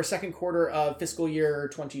is for second quarter of fiscal year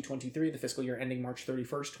 2023, the fiscal year ending March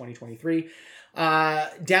 31st, 2023.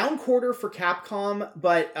 Down quarter for Capcom,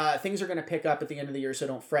 but things are going to pick up at the end of the year, so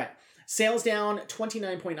don't fret. Sales down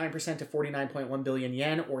 29.9% to 49.1 billion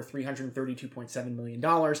yen, or $332.7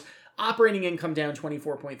 million. Operating income down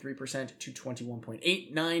 24.3% to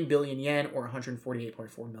 21.89 billion yen, or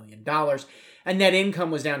 $148.4 million. And net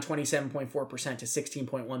income was down 27.4% to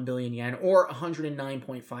 16.1 billion yen, or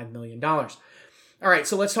 $109.5 million. All right,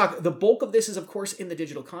 so let's talk. The bulk of this is, of course, in the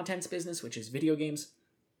digital contents business, which is video games.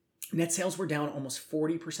 Net sales were down almost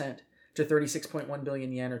 40% to 36.1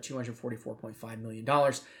 billion yen, or $244.5 million.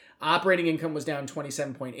 Operating income was down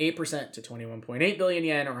 27.8% to 21.8 billion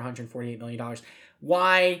yen, or $148 million.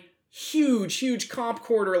 Why? Huge comp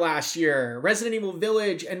quarter last year. Resident Evil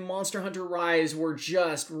Village and Monster Hunter Rise were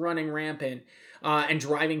just running rampant and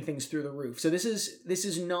driving things through the roof. So this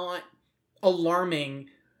is not alarming.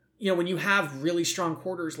 When you have really strong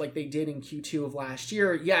quarters like they did in Q2 of last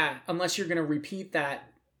year, unless you're going to repeat that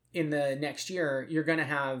in the next year, you're going to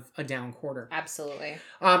have a down quarter. Absolutely.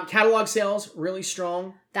 Catalog sales, really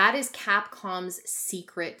strong. That is Capcom's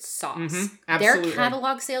secret sauce. Mm-hmm, absolutely. Their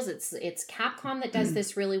catalog sales, it's Capcom that does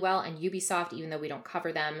this really well, and Ubisoft, even though we don't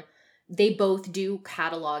cover them, they both do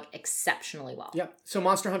catalog exceptionally well. Yep. So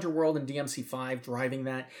Monster Hunter World and DMC5 driving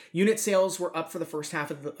that. Unit sales were up for the first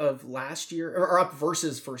half of last year, or up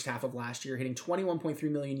versus first half of last year, hitting 21.3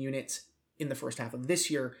 million units in the first half of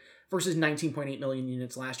this year versus 19.8 million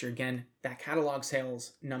units last year. Again, that catalog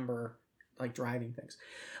sales number driving things.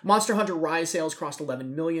 Monster Hunter Rise sales crossed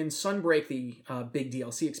 11 million. Sunbreak, the big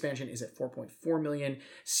DLC expansion, is at 4.4 million.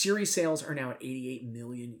 Series sales are now at 88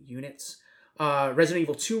 million units. Resident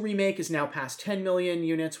Evil 2 Remake is now past 10 million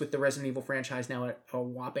units, with the Resident Evil franchise now at a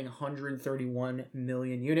whopping 131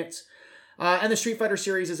 million units. And the Street Fighter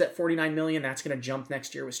series is at 49 million. That's going to jump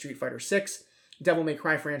next year with Street Fighter 6. Devil May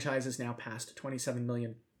Cry franchise is now past 27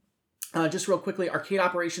 million. Just real quickly, arcade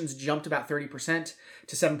operations jumped about 30%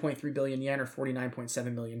 to 7.3 billion yen, or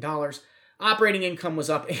 $49.7 million. Operating income was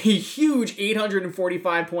up a huge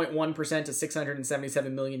 845.1% to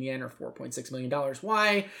 677 million yen, or $4.6 million.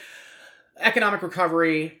 Why? Economic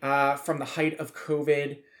recovery from the height of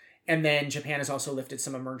COVID. And then Japan has also lifted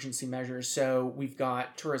some emergency measures. So we've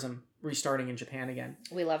got tourism restarting in Japan again.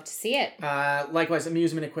 We love to see it. Likewise,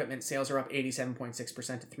 amusement equipment sales are up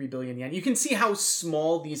 87.6% to 3 billion yen. You can see how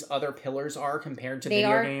small these other pillars are compared to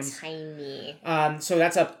video games. They are tiny. So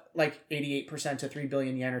that's up like 88% to 3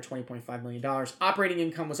 billion yen or $20.5 million. Operating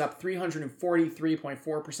income was up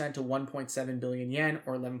 343.4% to 1.7 billion yen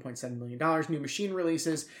or $11.7 million. New machine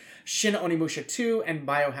releases, Shin Onimusha 2 and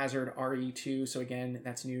Biohazard RE2. So again,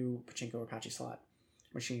 that's new pachinko or pachi slot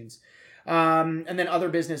machines. And then other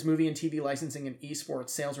business, movie and TV licensing and esports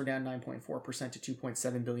sales were down 9.4% to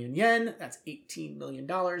 2.7 billion yen. That's $18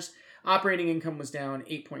 million. Operating income was down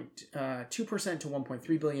 8.2% to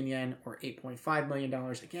 1.3 billion yen or $8.5 million.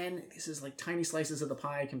 Again, this is like tiny slices of the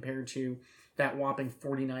pie compared to that whopping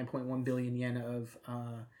 49.1 billion yen of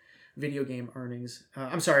video game earnings.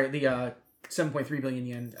 I'm sorry, the 7.3 billion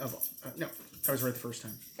yen of... no, I was right the first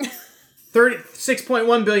time.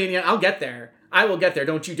 36.1 billion yen. I'll get there. I will get there.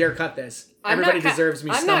 Don't you dare cut this. Everybody deserves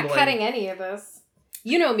me stumbling. I'm not cutting any of this.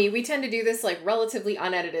 You know me. We tend to do this like relatively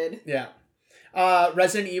unedited. Yeah.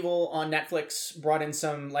 Resident Evil on Netflix brought in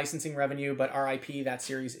some licensing revenue, but RIP, that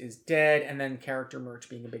series is dead. And then character merch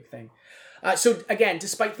being a big thing. So again,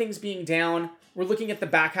 despite things being down, we're looking at the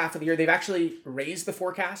back half of the year. They've actually raised the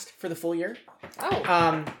forecast for the full year.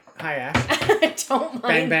 Oh. Hi, Ash. Don't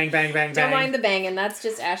mind. Bang. Don't mind the banging. That's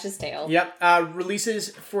just Ash's tail. Yep. Releases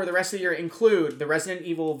for the rest of the year include the Resident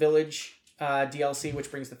Evil Village DLC,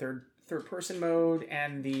 which brings the third person mode,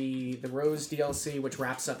 and the Rose DLC, which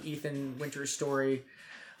wraps up Ethan Winter's story,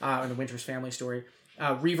 and the Winter's family story.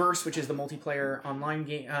 Reverse, which is the multiplayer online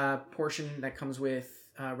game portion that comes with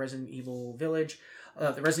Resident Evil Village.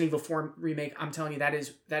 The Resident Evil 4 remake, I'm telling you, that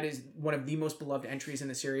is one of the most beloved entries in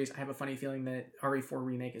the series. I have a funny feeling that RE4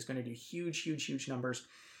 remake is going to do huge numbers.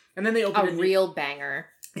 And then they open a real banger.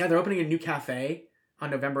 Yeah, they're opening a new cafe on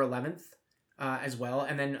November 11th as well.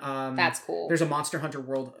 And then that's cool. There's a Monster Hunter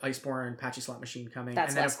World Iceborne Patchy slot machine coming.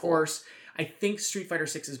 That's and then of course, I think Street Fighter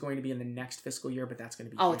 6 is going to be in the next fiscal year, but that's going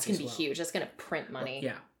to be it's going to be huge. That's going to print money.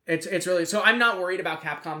 Yeah. It's really, so I'm not worried about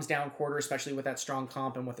Capcom's down quarter, especially with that strong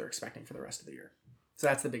comp and what they're expecting for the rest of the year. So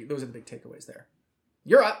those are the big takeaways there.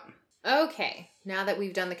 You're up. Okay. Now that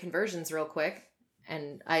we've done the conversions real quick,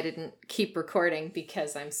 and I didn't keep recording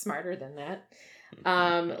because I'm smarter than that.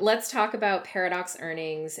 Let's talk about Paradox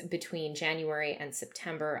earnings between January and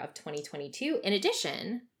September of 2022, in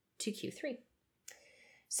addition to Q3.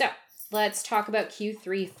 So let's talk about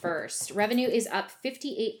Q3 first. Revenue is up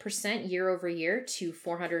 58% year over year to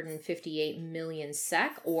 458 million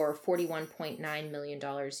SEK or $41.9 million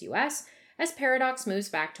US. As Paradox moves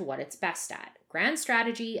back to what it's best at, grand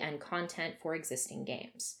strategy and content for existing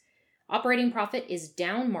games. Operating profit is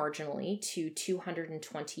down marginally to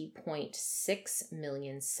 220.6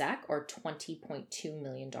 million SEK or $20.2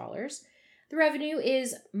 million. The revenue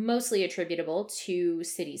is mostly attributable to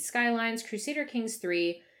Cities Skylines, Crusader Kings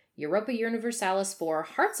 3, Europa Universalis 4,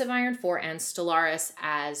 Hearts of Iron 4, and Stellaris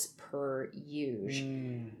as per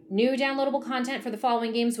usual. New downloadable content for the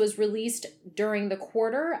following games was released during the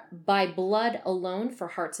quarter: By Blood Alone for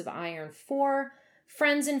Hearts of Iron 4,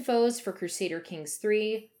 Friends and Foes for Crusader Kings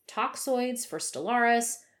 3, Toxoids for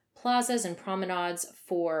Stellaris, Plazas and Promenades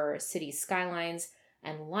for Cities Skylines,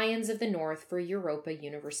 and Lions of the North for Europa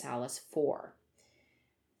Universalis 4.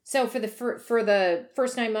 So for the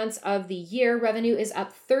first 9 months of the year, revenue is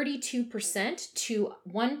up 32% to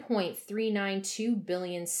 1.392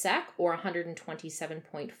 billion SEK or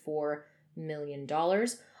 $127.4 million.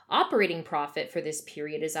 Operating profit for this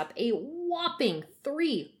period is up a whopping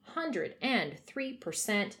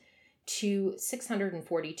 303% to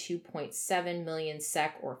 642.7 million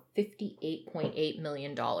SEK or $58.8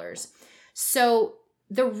 million. So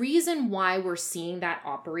the reason why we're seeing that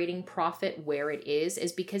operating profit where it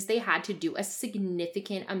is because they had to do a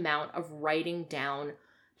significant amount of writing down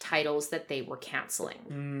titles that they were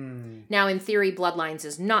canceling. Now, in theory, Bloodlines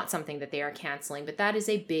is not something that they are canceling, but that is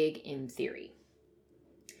a big in theory.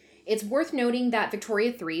 It's worth noting that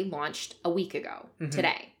Victoria 3 launched a week ago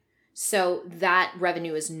today. So that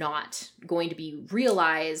revenue is not going to be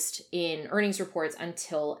realized in earnings reports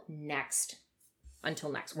until next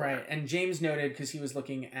quarter. Right, and James noted, because he was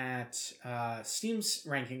looking at Steam's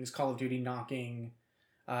rankings, Call of Duty knocking,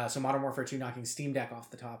 so Modern Warfare 2 knocking Steam Deck off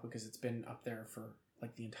the top because it's been up there for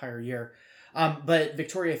like the entire year. But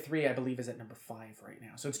Victoria 3, I believe, is at number 5 right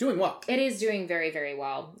now. So it's doing well. It is doing very, very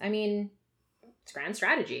well. I mean, it's grand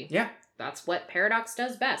strategy. Yeah. That's what Paradox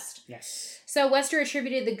does best. Yes. So Wester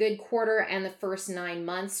attributed the good quarter and the first 9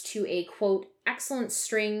 months to a, quote, a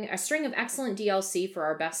string of excellent DLC for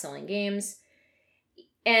our best-selling games.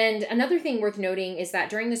 And another thing worth noting is that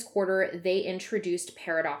during this quarter, they introduced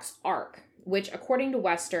Paradox Arc, which, according to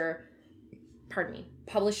Wester,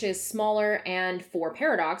 publishes smaller and, for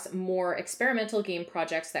Paradox, more experimental game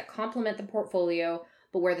projects that complement the portfolio,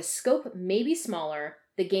 but where the scope may be smaller,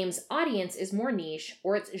 the game's audience is more niche,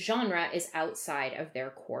 or its genre is outside of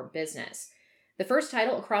their core business. The first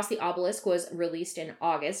title, Across the Obelisk, was released in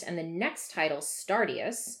August, and the next title,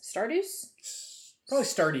 Stardeus,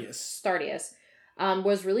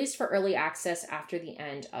 was released for early access after the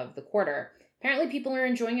end of the quarter. Apparently, people are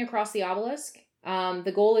enjoying Across the Obelisk.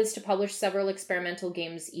 The goal is to publish several experimental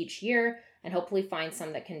games each year and hopefully find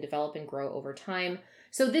some that can develop and grow over time.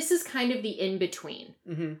 So this is kind of the in-between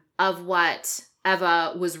of what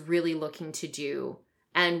Eva was really looking to do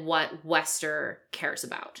and what Wester cares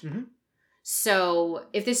about. So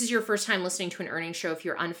if this is your first time listening to an earnings show, if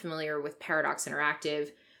you're unfamiliar with Paradox Interactive,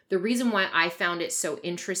 the reason why I found it so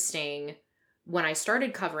interesting when I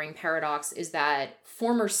started covering Paradox is that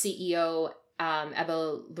former CEO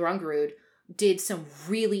Eva Lorangerud did some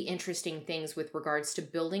really interesting things with regards to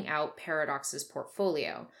building out Paradox's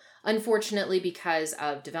portfolio. Unfortunately, because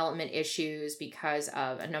of development issues, because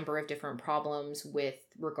of a number of different problems with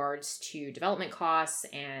regards to development costs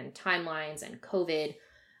and timelines and COVID,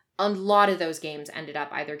 a lot of those games ended up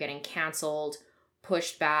either getting canceled,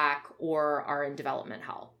 pushed back, or are in development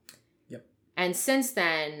hell. Yep. And since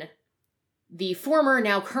then, the former,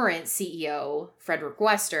 now current CEO, Frederick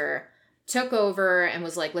Wester, took over and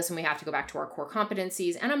was like, listen, we have to go back to our core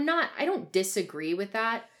competencies. And I don't disagree with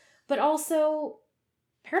that, but also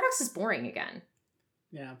Paradox is boring again.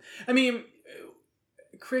 Yeah. I mean,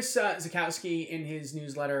 Chris Zukowski in his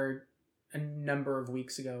newsletter a number of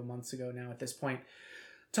months ago now at this point,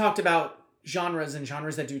 talked about genres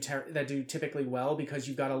that do typically well because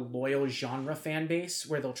you've got a loyal genre fan base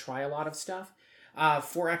where they'll try a lot of stuff.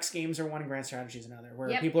 4X games are one and Grand Strategy is another,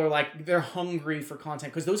 where people are like, they're hungry for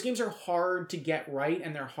content because those games are hard to get right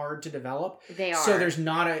and they're hard to develop. They are. So there's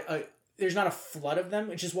not a flood of them,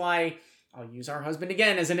 which is why I'll use our husband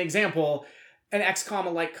again as an example. An XCOM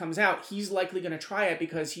alike comes out, he's likely going to try it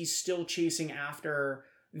because he's still chasing after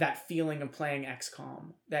that feeling of playing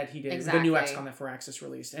XCOM that he did, the new XCOM that 4X is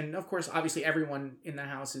released. And of course, obviously everyone in the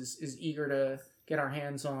house is eager to get our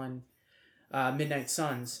hands on Midnight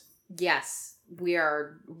Suns. Yes. We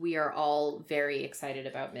are all very excited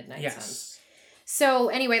about Midnight Suns. So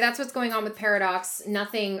anyway, that's what's going on with Paradox.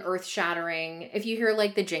 Nothing earth-shattering. If you hear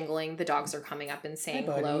like the jingling, the dogs are coming up and saying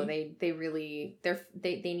hello. They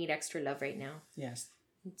need extra love right now. Yes.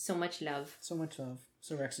 So much love. So much love.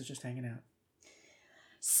 So Rex is just hanging out.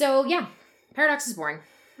 So yeah, Paradox is boring.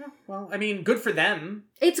 Well, I mean, good for them.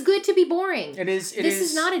 It's good to be boring. It is. This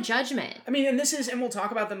is not a judgment. I mean, and we'll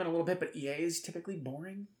talk about them in a little bit, but EA is typically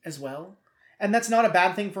boring as well. And that's not a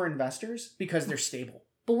bad thing for investors because they're stable.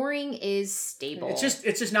 Boring is stable.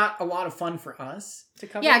 It's just not a lot of fun for us to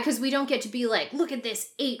cover. Yeah, because we don't get to be like, look at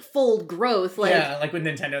this 8-fold growth. Like, yeah, like with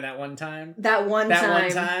Nintendo that one time.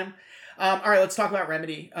 All right, let's talk about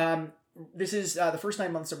Remedy. This is the first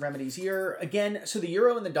 9 months of Remedy's year. Again, so the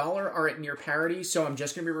euro and the dollar are at near parity, so I'm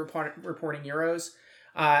just going to be reporting euros.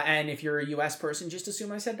 And if you're a US person, just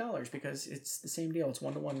assume I said dollars because it's the same deal. It's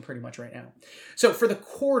 1-to-1 pretty much right now. So for the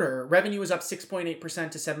quarter, revenue was up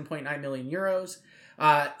 6.8% to 7.9 million euros.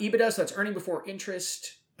 EBITDA, so that's earning before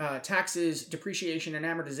interest, taxes, depreciation, and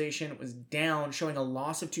amortization, was down, showing a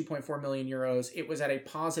loss of 2.4 million euros. It was at a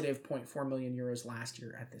positive 0.4 million euros last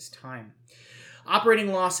year at this time.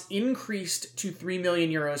 Operating loss increased to 3 million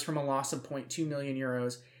euros from a loss of 0.2 million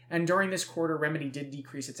euros. And during this quarter, Remedy did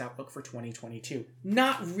decrease its outlook for 2022.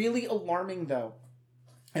 Not really alarming, though.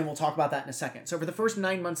 And we'll talk about that in a second. So for the first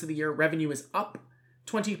 9 months of the year, revenue is up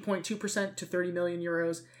 20.2% to 30 million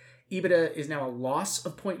euros. EBITDA is now a loss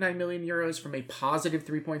of 0.9 million euros from a positive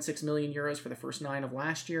 3.6 million euros for the first 9 of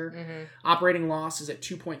last year. Mm-hmm. Operating loss is at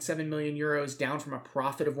 2.7 million euros, down from a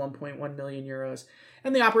profit of 1.1 million euros.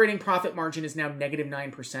 And the operating profit margin is now negative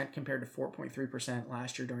 9% compared to 4.3%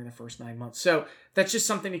 last year during the first 9 months. So that's just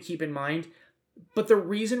something to keep in mind. But the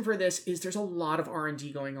reason for this is there's a lot of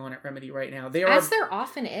R&D going on at Remedy right now. As there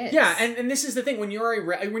often is. Yeah, and this is the thing. When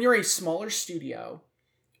you're a smaller studio,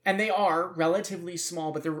 and they are relatively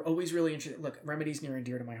small, but they're always really interesting. Look, Remedy's near and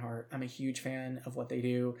dear to my heart. I'm a huge fan of what they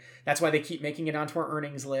do. That's why they keep making it onto our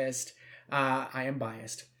earnings list. I am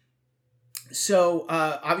biased. So,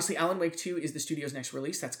 obviously, Alan Wake 2 is the studio's next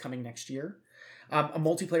release. That's coming next year. A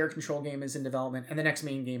multiplayer Control game is in development, and the next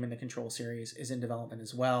main game in the Control series is in development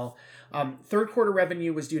as well. Third quarter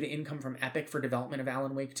revenue was due to income from Epic for development of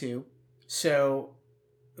Alan Wake 2. So,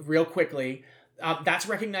 real quickly, that's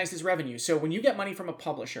recognized as revenue. So when you get money from a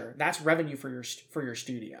publisher, that's revenue for your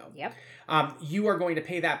studio. Yep. You are going to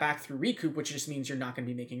pay that back through recoup, which just means you're not going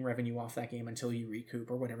to be making revenue off that game until you recoup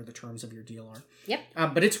or whatever the terms of your deal are.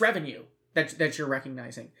 Yep. But it's revenue that you're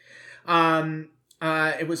recognizing.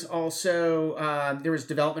 It was also there was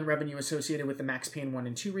development revenue associated with the Max Payne 1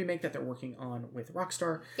 and 2 remake that they're working on with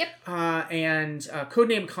Rockstar. Yep. And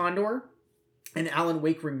Codename Condor and Alan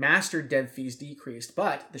Wake Remastered dev fees decreased,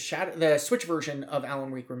 but the Switch version of Alan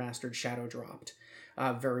Wake Remastered Shadow dropped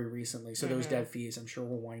very recently. So those dev fees, I'm sure,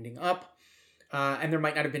 were winding up. And there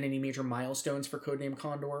might not have been any major milestones for Codename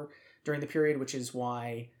Condor during the period, which is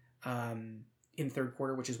why in third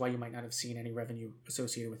quarter, which is why you might not have seen any revenue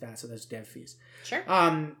associated with that. So those dev fees. Sure.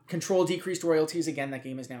 Control decreased royalties. Again, that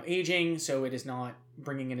game is now aging, so it is not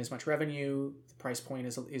bringing in as much revenue. The price point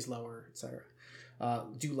is lower, etc.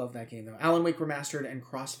 Do love that game though. Alan Wake Remastered and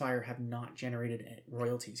Crossfire have not generated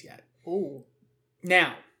royalties yet. Ooh.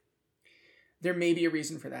 Now, there may be a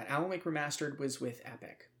reason for that. Alan Wake Remastered was with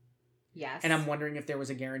Epic. Yes. And I'm wondering if there was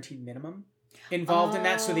a guaranteed minimum involved in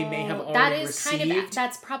that, so they may have already received.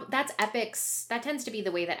 That's Epic's. That tends to be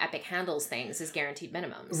the way that Epic handles things, is guaranteed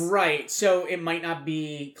minimums. Right. So it might not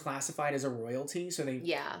be classified as a royalty. So they.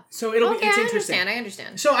 Yeah. So it'll be. It's interesting. I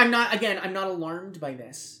understand. So I'm not alarmed by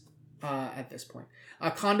this at this point.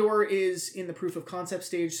 Condor is in the proof of concept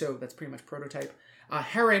stage, so that's pretty much prototype.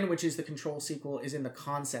 Heron, which is the Control sequel, is in the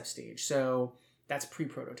concept stage. So that's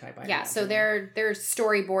pre-prototype. So they're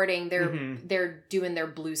storyboarding. They're doing their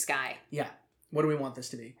blue sky. Yeah. What do we want this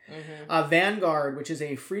to be? Vanguard, which is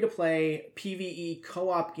a free-to-play PvE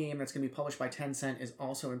co-op game that's going to be published by Tencent, is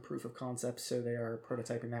also in proof of concept, so they are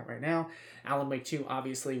prototyping that right now. Alan Wake 2,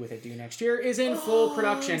 obviously, with it due next year, is in full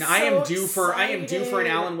production. I am due for an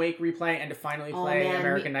Alan Wake replay and to finally play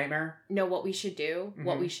American Nightmare. No, what we should do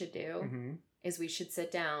is we should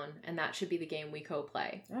sit down, and that should be the game we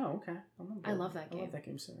co-play. Oh, okay. I love that game. I love that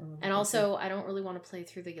game so. And also, I don't really want to play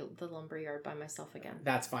through the lumberyard by myself again.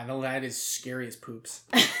 That's fine. That is scary as poops.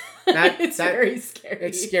 It's very scary.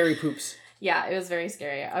 It's scary poops. Yeah, it was very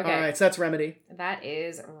scary. Okay. All right, so that's Remedy. That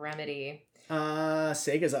is Remedy.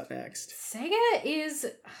 Sega's up next. Sega's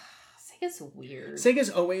weird.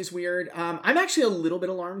 Sega's always weird. I'm actually a little bit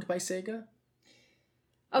alarmed by Sega.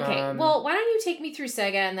 Okay, well, why don't you take me through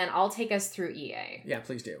Sega, and then I'll take us through EA. Yeah,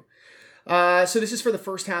 please do. So this is for the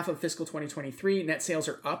first half of fiscal 2023. Net sales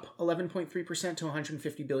are up 11.3% to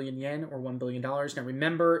 150 billion yen, or $1 billion. Now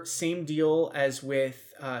remember, same deal as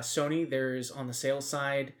with Sony. There's on the sales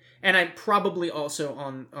side, and I probably also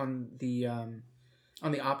on the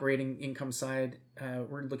operating income side,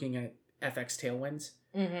 we're looking at FX tailwinds.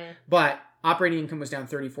 Mm-hmm. But operating income was down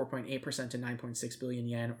 34.8% to 9.6 billion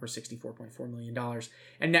yen, or $64.4 million.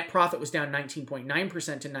 And net profit was down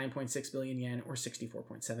 19.9% to 9.6 billion yen, or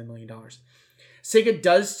 $64.7 million. Sega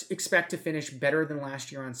does expect to finish better than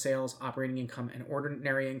last year on sales, operating income, and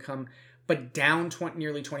ordinary income, but down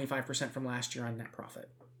nearly 25% from last year on net profit.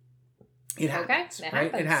 It happens,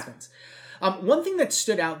 right? It happens. One thing that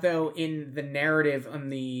stood out, though, in the narrative on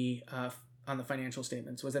the financial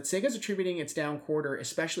statements was that Sega's attributing its down quarter,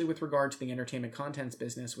 especially with regard to the entertainment contents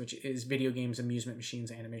business, which is video games, amusement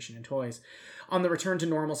machines, animation, and toys, on the return to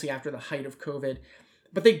normalcy after the height of COVID.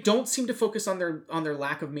 But they don't seem to focus on their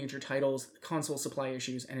lack of major titles, console supply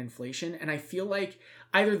issues, and inflation. And I feel like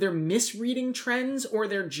either they're misreading trends or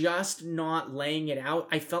they're just not laying it out.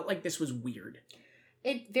 I felt like this was weird.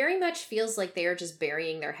 It very much feels like they are just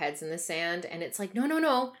burying their heads in the sand, and it's like,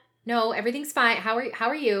 no, everything's fine. How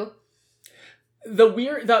are you?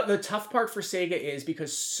 The tough part for Sega is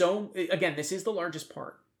because again, this is the largest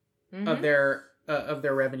part of their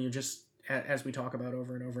revenue, just as we talk about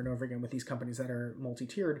over and over and over again with these companies that are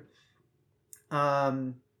multi-tiered.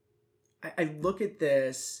 I look at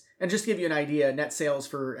this, and just to give you an idea, net sales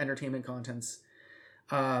for entertainment contents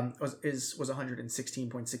was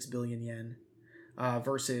 116.6 billion yen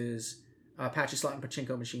versus Patchy Slot and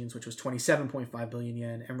Pachinko Machines, which was 27.5 billion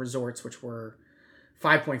yen, and resorts, which were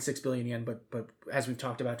 5.6 billion yen, but as we've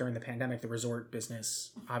talked about during the pandemic, the resort business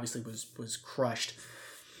obviously was crushed.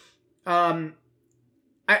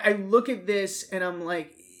 I look at this and I'm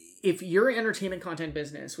like, if your entertainment content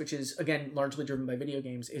business, which is again largely driven by video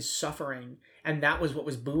games, is suffering, and that was what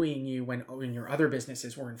was buoying you when your other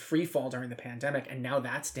businesses were in free fall during the pandemic, and now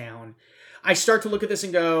that's down, I start to look at this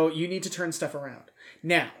and go, you need to turn stuff around.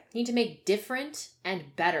 Now, you need to make different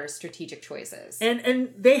and better strategic choices.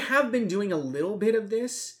 And they have been doing a little bit of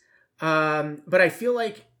this, but I feel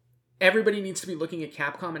like everybody needs to be looking at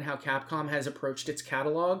Capcom and how Capcom has approached its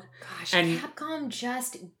catalog. Gosh, and Capcom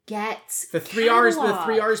just gets the 3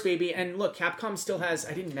 R's, baby. And look, Capcom still has,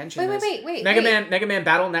 I didn't mention Wait. Mega Man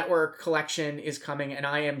Battle Network collection is coming, and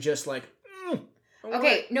I am just like,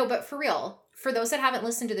 okay, no, but for real, for those that haven't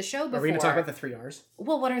listened to the show before. Are we going to talk about the 3 R's?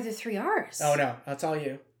 Well, what are the 3 R's? Oh, no, that's all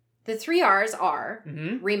you. The 3 R's are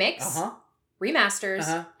remakes,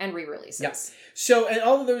 remasters, and re-releases. Yes. So, and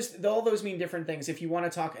all those mean different things. If you want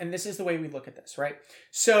to talk, and this is the way we look at this, right?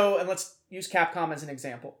 So, and let's use Capcom as an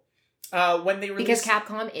example. When they release, because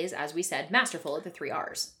Capcom is, as we said, masterful at the 3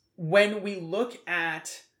 R's. When we look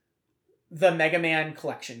at the Mega Man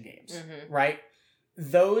collection games, right?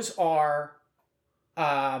 Those are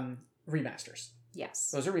remasters.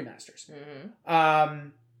 Yes. Those are remasters.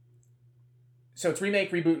 So it's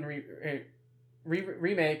remake, reboot, and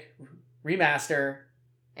remake, remaster,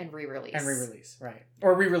 and re-release. Right?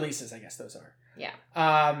 Or re-releases, I guess those are. Yeah.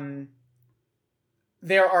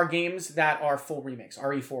 There are games that are full remakes.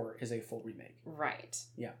 RE4 is a full remake. Right.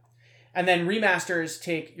 Yeah. And then remasters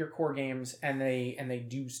take your core games and they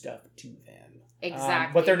do stuff to them.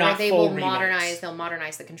 Exactly. But they're not full remakes. They'll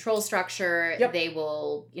modernize the control structure. Yep. They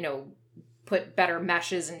will, put better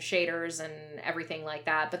meshes and shaders and everything like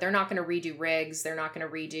that. But they're not going to redo rigs. They're not going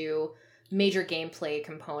to redo major gameplay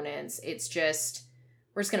components. It's just,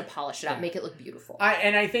 we're just going to polish it up, make it look beautiful.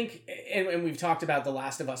 I think, and we've talked about The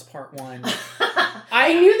Last of Us Part 1.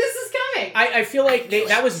 I knew this was coming. I feel like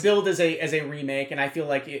that was billed as a remake, and I feel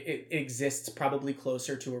like it exists probably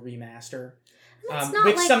closer to a remaster.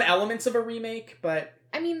 With some elements of a remake, but...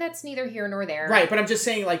 I mean, that's neither here nor there. Right, but I'm just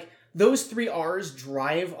saying, like, those 3 R's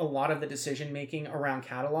drive a lot of the decision-making around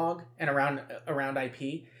catalog and around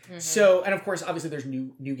IP. So, and of course, obviously there's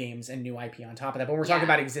new games and new IP on top of that, but we're talking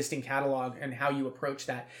about existing catalog and how you approach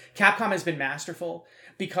that. Capcom has been masterful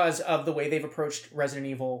because of the way they've approached Resident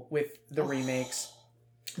Evil with the remakes,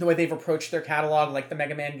 the way they've approached their catalog, like the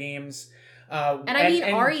Mega Man games. And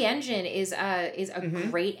RE Engine is a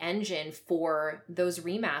great engine for those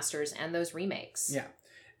remasters and those remakes. Yeah.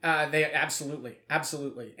 They absolutely.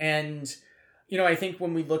 And, I think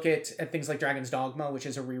when we look at things like Dragon's Dogma, which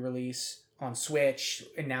is a re-release on Switch,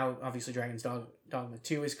 and now obviously Dragon's Dogma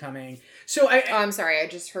 2 is coming. So I'm sorry, I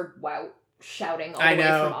just heard wow shouting all the way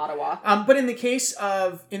from Ottawa. But in the case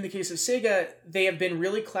of Sega, they have been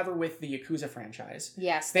really clever with the Yakuza franchise.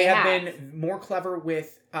 Yes, they have been more clever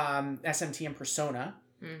with SMT and Persona,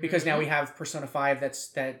 because now we have Persona 5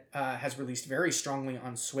 that has released very strongly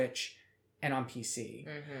on Switch and on PC.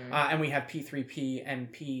 And we have P3P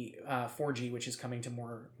and P4G, which is coming to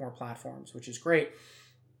more platforms, which is great.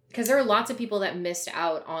 Because there are lots of people that missed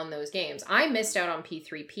out on those games. I missed out on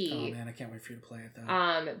P3P. Oh man, I can't wait for you to play it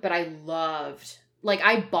though. But I loved,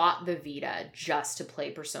 I bought the Vita just to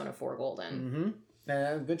play Persona 4 Golden.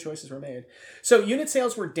 Good choices were made. So unit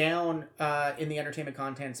sales were down in the entertainment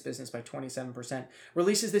contents business by 27%.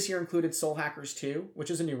 Releases this year included Soul Hackers 2,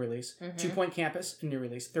 which is a new release. 2 Point Campus, a new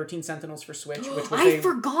release. 13 Sentinels for Switch, which was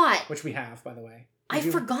forgot. Which we have, by the way. I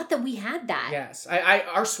forgot that we had that. Yes.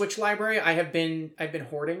 Our Switch library, I've been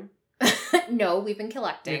hoarding. No, we've been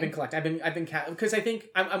collecting. Because I think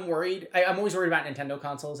I'm worried. I'm always worried about Nintendo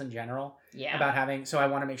consoles in general. Yeah. About having, so I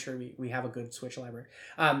want to make sure we have a good Switch library.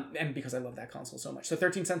 And because I love that console so much. So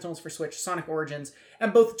 13 Sentinels for Switch, Sonic Origins,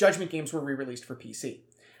 and both Judgment games were re-released for PC.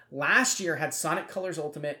 Last year had Sonic Colors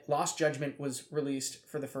Ultimate, Lost Judgment was released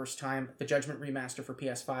for the first time, the Judgment remaster for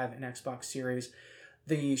PS5 and Xbox Series,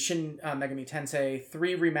 the Shin Megami Tensei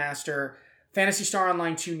 3 remaster, Phantasy Star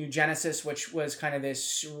Online 2 New Genesis, which was kind of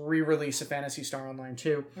this re-release of Phantasy Star Online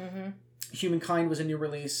 2. Humankind was a new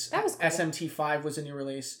release. That was cool. SMT 5 was a new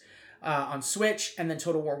release on Switch, and then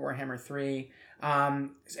Total War Warhammer 3.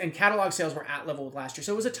 And catalog sales were at level with last year,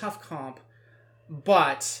 so it was a tough comp.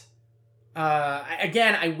 But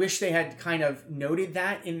again, I wish they had kind of noted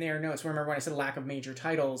that in their notes. Remember when I said lack of major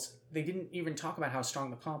titles? They didn't even talk about how strong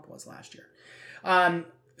the comp was last year.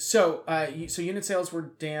 So unit sales were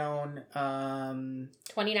down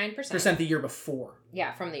 29% the year before.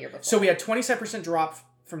 Yeah, from the year before. So we had 27% drop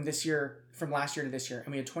from last year to this year,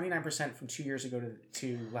 and we had 29% from 2 years ago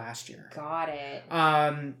to last year. Got it.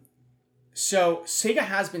 So Sega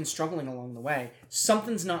has been struggling along the way.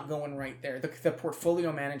 Something's not going right there. The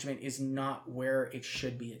portfolio management is not where it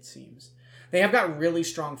should be, it seems. They have got really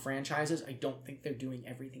strong franchises. I don't think they're doing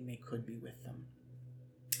everything they could be with them.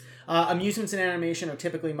 Amusements and animation are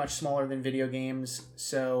typically much smaller than video games,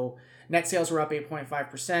 so net sales were up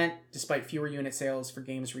 8.5%, despite fewer unit sales for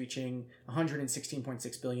games reaching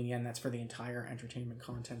 116.6 billion yen. That's for the entire entertainment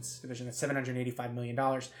contents division. That's $785 million.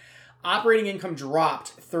 Operating income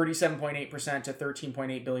dropped 37.8% to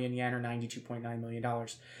 13.8 billion yen, or $92.9 million.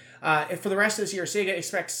 For the rest of this year, Sega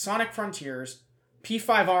expects Sonic Frontiers,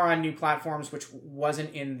 P5R on new platforms, which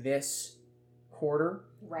wasn't in this quarter.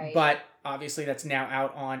 Right. But obviously that's now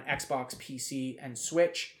out on Xbox, PC, and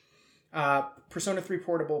Switch. Persona 3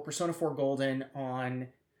 Portable, Persona 4 Golden on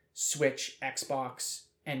Switch, Xbox,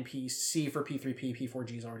 and PC for P3P.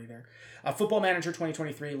 P4G is already there. Football Manager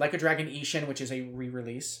 2023, Like a Dragon Ishin, which is a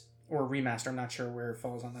re-release or remaster. I'm not sure where it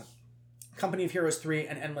falls on that. Company of Heroes 3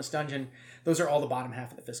 and Endless Dungeon. Those are all the bottom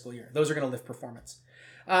half of the fiscal year. Those are going to lift performance.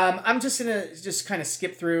 I'm just going to kind of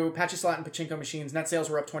skip through. Patchy Slot and Pachinko Machines. Net sales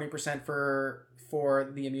were up 20% for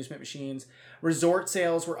the amusement machines. Resort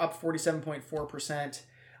sales were up 47.4%.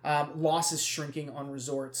 Losses shrinking on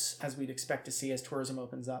resorts, as we'd expect to see as tourism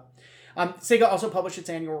opens up. Sega also published its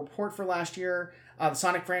annual report for last year. The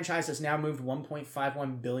Sonic franchise has now moved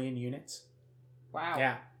 1.51 billion units. Wow.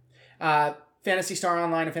 Yeah. Phantasy Star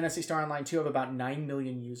Online and Phantasy Star Online 2 have about 9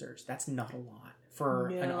 million users. That's not a lot for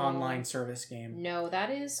an online service game. No,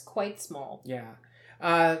 that is quite small. Yeah.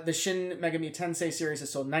 The Shin Megami Tensei series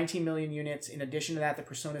has sold 19 million units. In addition to that, the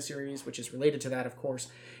Persona series, which is related to that, of course,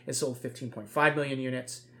 has sold 15.5 million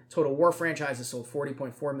units. Total War franchise has sold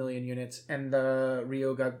 40.4 million units. And the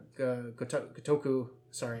Ryuga Gotoku,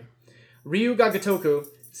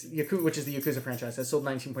 which is the Yakuza franchise, has sold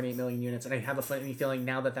 19.8 million units. And I have a funny feeling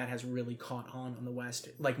now that has really caught on the West,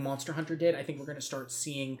 like Monster Hunter did. I think we're going to start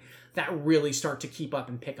seeing that really start to keep up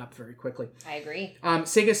and pick up very quickly. I agree.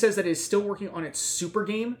 Sega says that it is still working on its Super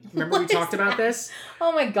Game. Remember we talked about this?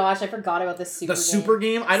 Oh my gosh, I forgot about the Super Game. The Super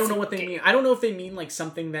Game? I don't know what they mean. I don't know if they mean like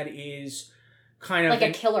something that is kind of... like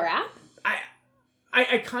a killer app?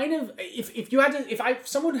 I kind of... If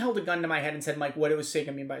someone held a gun to my head and said, Mike, what does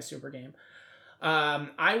Sega mean by a Super Game?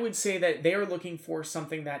 I would say that they are looking for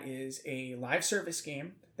something that is a live service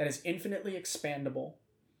game that is infinitely expandable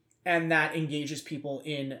and that engages people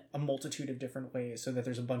in a multitude of different ways, so that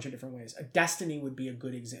there's a bunch of different ways. Destiny would be a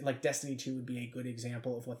good example. Like Destiny 2 would be a good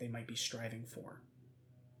example of what they might be striving for.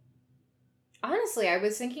 Honestly, I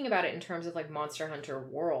was thinking about it in terms of like Monster Hunter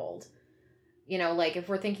World. You know, like if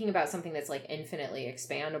we're thinking about something that's like infinitely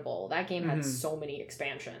expandable, that game had so many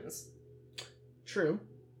expansions. True.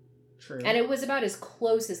 And it was about as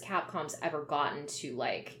close as Capcom's ever gotten to,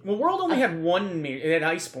 like... Well, World only had one... It had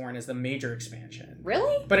Iceborne as the major expansion.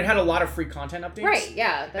 Really? But it had a lot of free content updates. Right,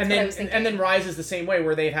 yeah. That's what I was thinking. And then Rise is the same way,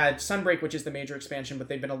 where they've had Sunbreak, which is the major expansion, but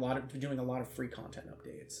they've been doing a lot of free content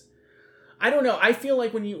updates. I don't know. I feel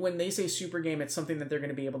like when they say Super Game, it's something that they're going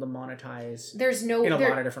to be able to monetize in a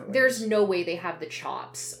lot of different ways. There's no way they have the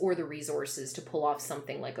chops or the resources to pull off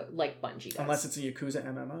something like Bungie does. Unless it's a Yakuza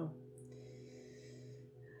MMO.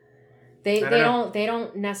 They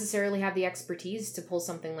don't necessarily have the expertise to pull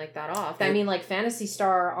something like that off. I mean, like Phantasy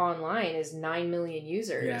Star Online is 9 million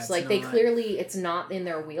users. Yeah, it's not in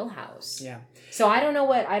their wheelhouse. Yeah. So I don't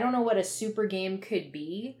know what a super game could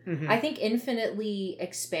be. Mm-hmm. I think infinitely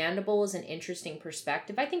expandable is an interesting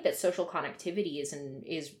perspective. I think that social connectivity is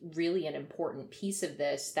really an important piece of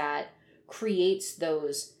this that creates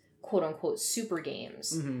those quote unquote super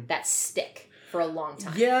games that stick for a long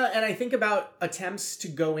time. Yeah, and I think about attempts to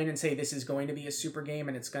go in and say this is going to be a super game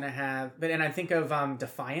and it's going to have... And I think of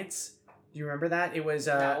Defiance. Do you remember that? It was...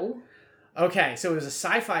 No. Okay, so it was a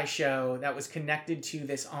sci-fi show that was connected to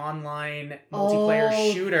this online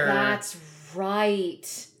multiplayer shooter. That's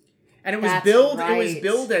right. And it was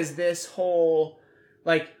billed as this whole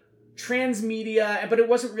like transmedia, but it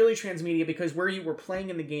wasn't really transmedia because where you were playing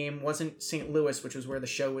in the game wasn't St. Louis, which was where the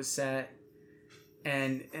show was set.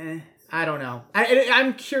 And I don't know.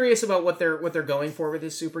 I'm curious about what they're going for with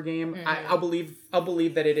this super game. I'll believe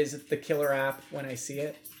that it is the killer app when I see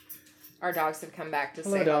it. Our dogs have come back to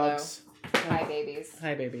hello, say dogs. Hello. Hi, babies.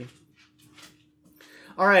 Hi, baby.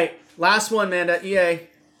 All right, last one, Amanda. EA.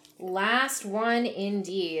 Last one,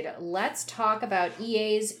 indeed. Let's talk about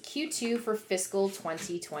EA's Q2 for fiscal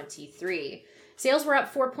 2023. Sales were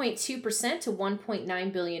up 4.2% to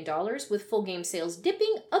 $1.9 billion, with full game sales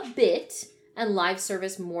dipping a bit and live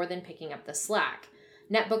service more than picking up the slack.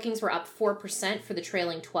 Net bookings were up 4% for the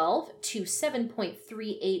trailing 12 to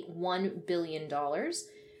 $7.381 billion.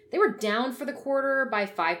 They were down for the quarter by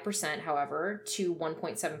 5%, however, to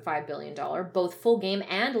 $1.75 billion. Both full game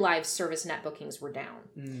and live service net bookings were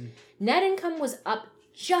down. Net income was up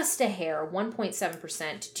just a hair,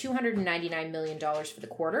 1.7% to $299 million for the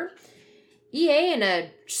quarter. EA, in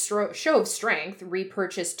a show of strength,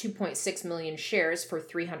 repurchased 2.6 million shares for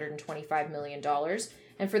 $325 million.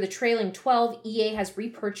 And for the trailing 12, EA has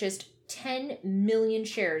repurchased 10 million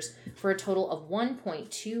shares for a total of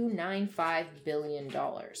 $1.295 billion.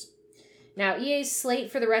 Now, EA's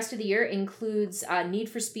slate for the rest of the year includes Need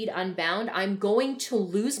for Speed Unbound. I'm going to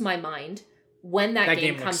lose my mind when that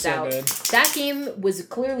game comes so out. good. That game was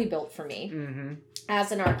clearly built for me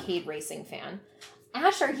as an arcade racing fan.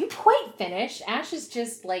 Ash, are you quite finished? Ash is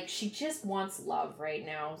just like, she just wants love right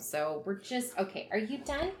now. So we're just, okay, are you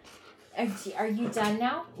done? Are you done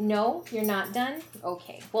now? No, you're not done?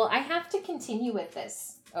 Okay. Well, I have to continue with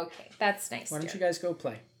this. Okay, that's nice. Why don't you guys go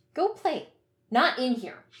play? Go play. Not in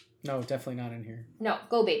here. No, definitely not in here. No,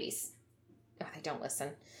 go babies. Oh, they don't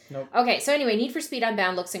listen. Nope. Okay, so anyway, Need for Speed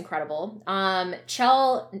Unbound looks incredible.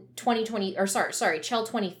 Chell 2020, or sorry, Chell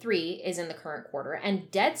 23 is in the current quarter,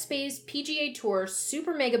 and Dead Space, PGA Tour,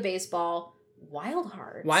 Super Mega Baseball, Wild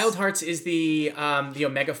Hearts. Wild Hearts is the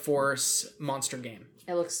Omega Force monster game.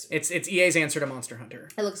 It looks... It's EA's answer to Monster Hunter.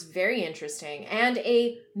 It looks very interesting, and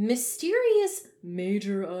a mysterious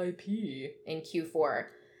major IP in Q4.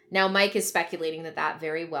 Now, Mike is speculating that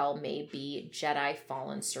very well may be Jedi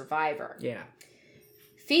Fallen Survivor. Yeah.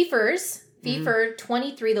 FIFA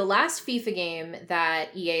 23, the last FIFA game that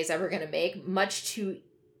EA is ever going to make, much to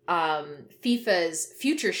FIFA's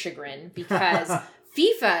future chagrin, because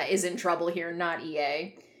FIFA is in trouble here, not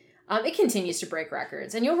EA. It continues to break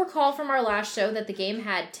records. And you'll recall from our last show that the game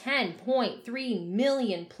had 10.3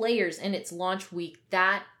 million players in its launch week.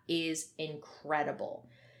 That is incredible.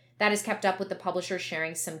 That is kept up with the publisher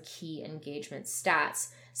sharing some key engagement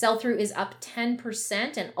stats. Sell-through is up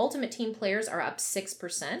 10%, and Ultimate Team players are up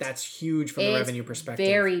 6%. That's huge from the revenue perspective.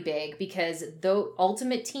 Very big, because though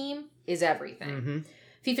Ultimate Team is everything.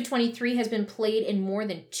 FIFA 23 has been played in more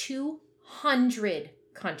than 200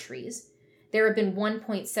 countries. There have been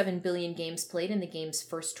 1.7 billion games played in the game's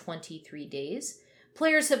first 23 days.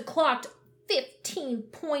 Players have clocked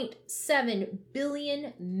 15.7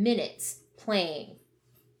 billion minutes playing.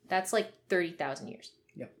 That's like 30,000 years.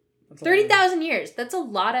 Yep. 30,000 years. That's a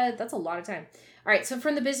lot of time. All right, so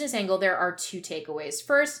from the business angle, there are two takeaways.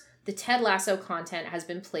 First, the Ted Lasso content has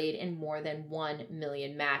been played in more than 1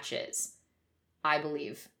 million matches. I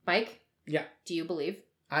believe. Mike? Yeah. Do you believe?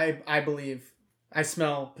 I believe. I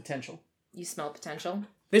smell potential. You smell potential?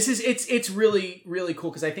 It's really, really cool,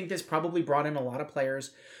 because I think this probably brought in a lot of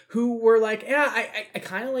players who were like, yeah, I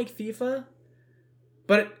kind of like FIFA,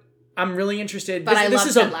 but I'm really interested. This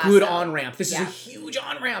is a good on-ramp. This is a huge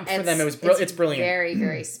on-ramp for them. It's brilliant. Very,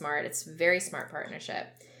 very smart. It's a very smart partnership.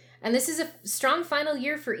 And this is a strong final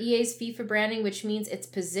year for EA's FIFA branding, which means it's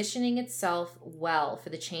positioning itself well for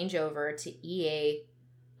the changeover to EA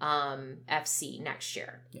FC next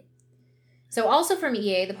year. Yep. So also from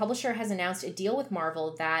EA, the publisher has announced a deal with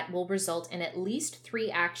Marvel that will result in at least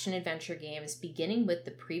 3 action-adventure games, beginning with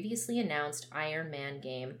the previously announced Iron Man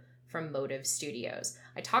game from Motive Studios.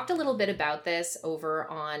 I talked a little bit about this over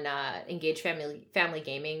on Engage Family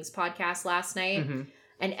Gaming's podcast last night.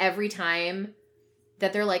 And every time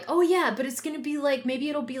that they're like, oh yeah, but it's going to be like, maybe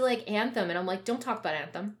it'll be like Anthem. And I'm like, don't talk about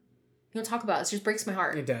Anthem. Don't talk about it. It just breaks my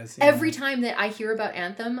heart. It does. Yeah. Every time that I hear about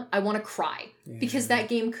Anthem, I want to cry. Yeah. Because that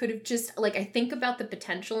game could have just, like, I think about the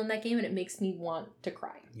potential in that game and it makes me want to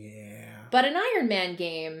cry. Yeah. But an Iron Man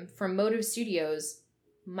game from Motive Studios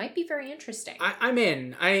might be very interesting. I'm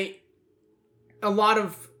in. A lot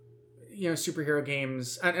of, superhero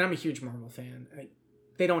games, and I'm a huge Marvel fan.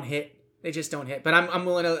 They don't hit. They just don't hit. But I'm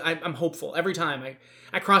willing to, I'm hopeful. Every time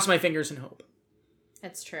I cross my fingers and hope.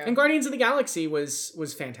 That's true. And Guardians of the Galaxy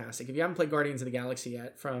was fantastic. If you haven't played Guardians of the Galaxy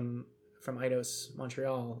yet from Eidos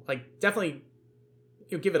Montreal, like, definitely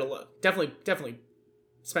give it a look. Definitely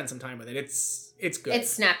spend some time with it. It's good. It's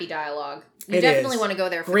snappy dialogue. You definitely want to go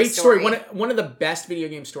there for Great the story. One of the best video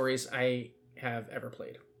game stories I have ever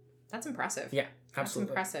played. That's impressive. Yeah,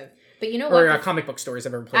 absolutely. That's impressive. But you know what? Or comic book stories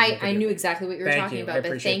I've ever played. I knew exactly what you were talking about,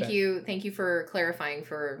 but thank that. you for clarifying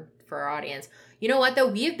for our audience. You know what, though?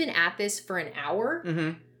 We have been at this for an hour,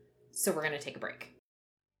 so we're going to take a break.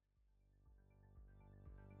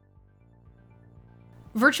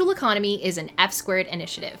 Virtual Economy is an F-Squared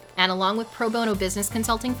initiative, and along with pro bono business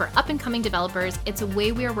consulting for up-and-coming developers, it's a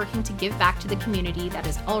way we are working to give back to the community that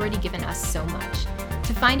has already given us so much.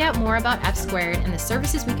 To find out more about F-Squared and the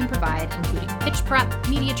services we can provide, including pitch prep,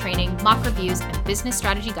 media training, mock reviews, and business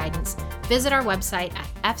strategy guidance, visit our website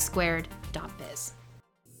at fsquared.biz.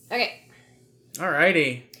 Okay.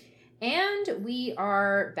 Alrighty. And we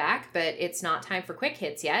are back, but it's not time for quick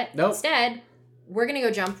hits yet. Nope. Instead, we're going to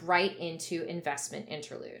go jump right into investment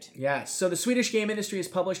interlude. Yes. So the Swedish game industry has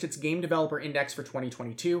published its Game Developer Index for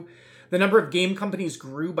 2022. The number of game companies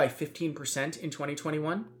grew by 15% in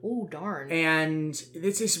 2021. Oh, darn. And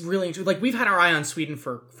this is really interesting. Like, we've had our eye on Sweden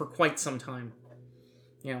for quite some time.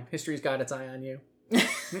 History's got its eye on you.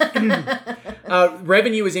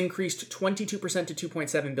 Revenue has increased 22% to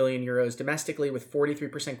 2.7 billion euros domestically, with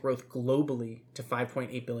 43% growth globally to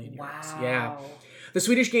 5.8 billion euros. Wow. Yeah. The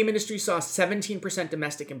Swedish game industry saw 17%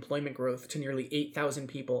 domestic employment growth to nearly 8,000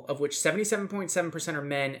 people, of which 77.7% are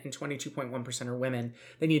men and 22.1% are women.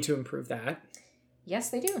 They need to improve that.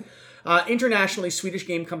 Yes, they do. Internationally, Swedish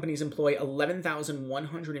game companies employ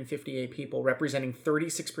 11,158 people, representing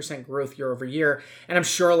 36% growth year over year. And I'm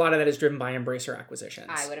sure a lot of that is driven by Embracer acquisitions.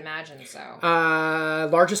 I would imagine so.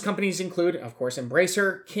 Largest companies include, of course,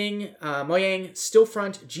 Embracer, King, Mojang,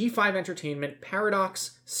 Stillfront, G5 Entertainment,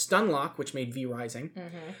 Paradox, Stunlock, which made V Rising,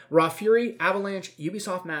 Raw Fury, Avalanche,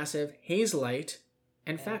 Ubisoft Massive, Hazelight,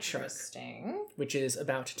 and Fat Shark, which is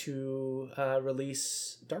about to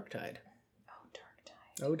release Darktide.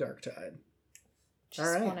 Oh, Darktide.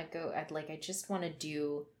 Just want to go. I just want to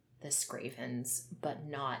do the Scravens, but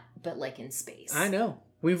like in space. I know.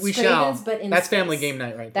 We shall. But in That's space. family game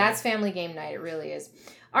night, right there. That's family game night. It really is.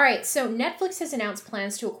 All right. So Netflix has announced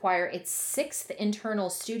plans to acquire its 6th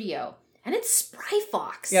internal studio, and it's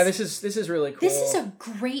Spryfox. Yeah, this is really cool. This is a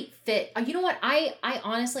great fit. You know what? I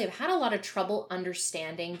honestly have had a lot of trouble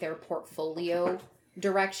understanding their portfolio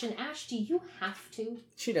direction. Ash, do you have to?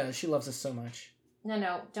 She does. She loves us so much.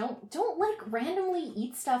 No, don't like randomly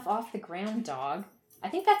eat stuff off the ground, dog. I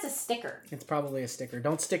think that's a sticker. It's probably a sticker.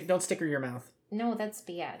 Don't sticker your mouth. No, that's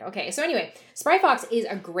bad. Okay, so anyway, Spryfox is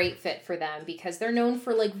a great fit for them because they're known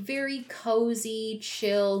for like very cozy,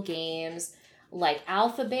 chill games like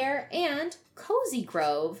Alpha Bear and Cozy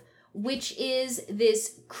Grove, which is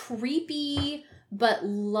this creepy but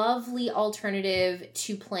lovely alternative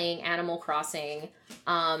to playing Animal Crossing.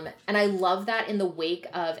 And I love that in the wake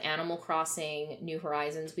of Animal Crossing New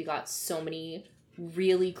Horizons, we got so many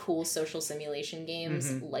really cool social simulation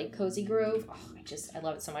games like Cozy Grove. Oh, I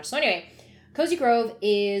love it so much. So anyway, Cozy Grove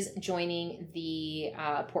is joining the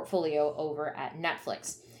portfolio over at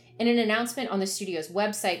Netflix. In an announcement on the studio's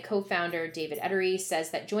website, co-founder David Edery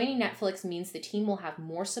says that joining Netflix means the team will have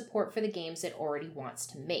more support for the games it already wants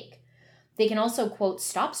to make. They can also, quote,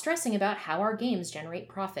 stop stressing about how our games generate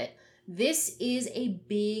profit. This is a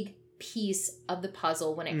big piece of the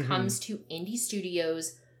puzzle when it comes to indie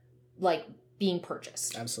studios, like, being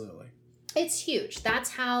purchased. Absolutely. It's huge.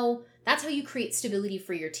 That's how you create stability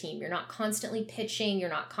for your team. You're not constantly pitching. You're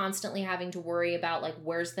not constantly having to worry about, like,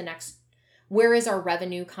 where is our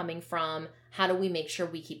revenue coming from? How do we make sure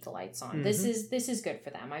we keep the lights on? This is good for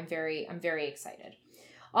them. I'm very excited.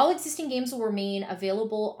 All existing games will remain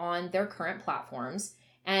available on their current platforms,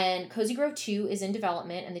 and Cozy Grove 2 is in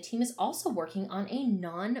development, and the team is also working on a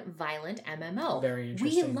non-violent MMO. Very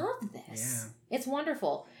interesting. We love this. Yeah. It's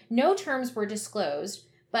wonderful. No terms were disclosed,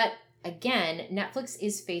 but again, Netflix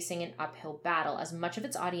is facing an uphill battle as much of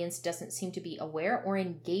its audience doesn't seem to be aware or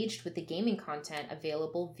engaged with the gaming content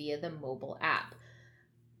available via the mobile app.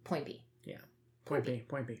 Point B. Yeah. Point B.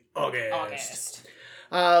 August.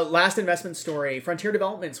 Last investment story. Frontier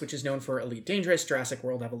Developments, which is known for Elite Dangerous, Jurassic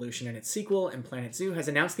World Evolution and its sequel, and Planet Zoo, has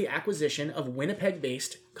announced the acquisition of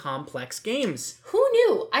Winnipeg-based Complex Games. Who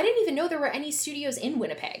knew? I didn't even know there were any studios in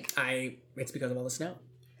Winnipeg. It's because of all the snow.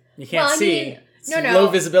 You can't see. No. Low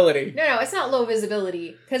visibility. No, it's not low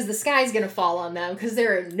visibility because the sky's gonna fall on them because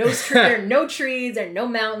there are there are no trees, there are no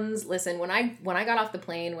mountains. Listen, when I got off the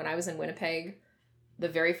plane when I was in Winnipeg, the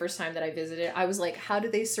very first time that I visited, I was like, how do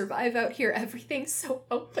they survive out here? Everything's so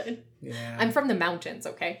open. Yeah. I'm from the mountains,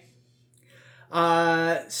 okay?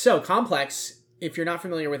 So Complex, if you're not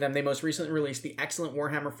familiar with them, they most recently released the excellent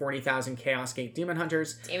Warhammer 40,000 Chaos Gate Demon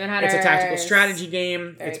Hunters. It's a tactical strategy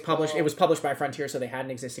game. Very published. Cool. It was published by Frontier, so they had an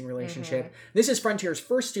existing relationship. This is Frontier's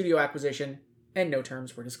first studio acquisition, and no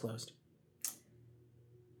terms were disclosed.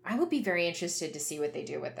 I would be very interested to see what they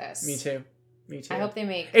do with this. Me too. I hope they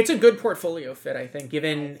make... It's a good portfolio fit, I think,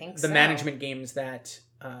 given the management games that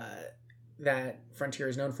Frontier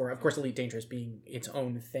is known for. Of course, Elite Dangerous being its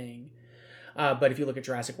own thing. But if you look at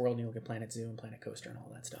Jurassic World and you look at Planet Zoo and Planet Coaster and all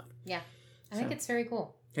that stuff. Yeah. I think it's very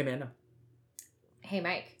cool. Hey, Amanda. Hey,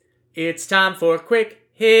 Mike. It's time for Quick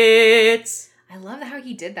Hits. I love how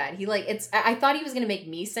he did that. I thought he was going to make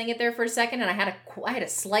me sing it there for a second, and I had a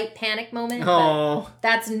slight panic moment. Oh, but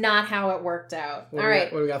that's not how it worked out. All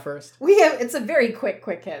right. What do we got first? It's a very quick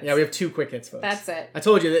hits. Yeah, we have 2 quick hits, folks. That's it. I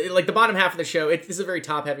told you, like the bottom half of the show, this is a very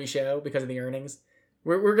top heavy show because of the earnings.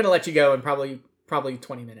 We're going to let you go in probably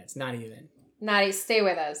 20 minutes, not even. Stay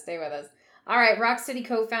with us. All right, Rocksteady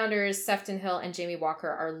co-founders Sefton Hill and Jamie Walker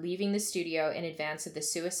are leaving the studio in advance of the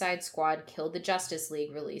Suicide Squad Killed the Justice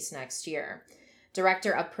League release next year.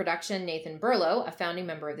 Director of production Nathan Burlow, a founding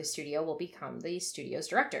member of the studio, will become the studio's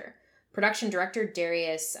director. Production director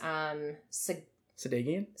Darius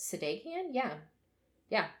Sadagian? Yeah.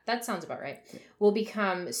 Yeah, that sounds about right. Will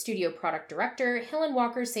become studio product director. Hill and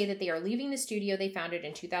Walker say that they are leaving the studio they founded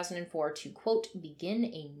in 2004 to, quote, begin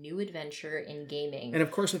a new adventure in gaming. And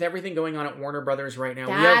of course, with everything going on at Warner Brothers right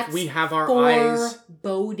now, we have our eyes.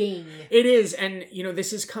 Foreboding. It is, and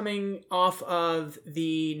this is coming off of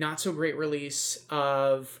the not so great release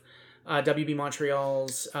of WB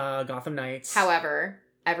Montreal's Gotham Knights. However,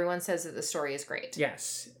 everyone says that the story is great.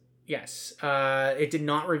 Yes. It did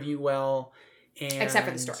not review well. Except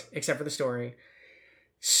for the story.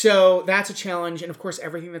 So that's a challenge. And of course,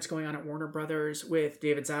 everything that's going on at Warner Brothers with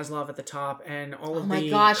David Zaslav at the top and all of the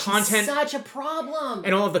content. He's such a problem.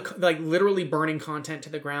 And all of the, literally burning content to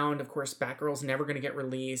the ground. Of course, Batgirl's never going to get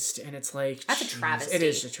released. And it's like... That's a travesty. It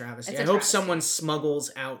is a travesty. I hope someone smuggles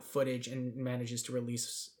out footage and manages to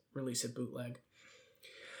release it bootleg.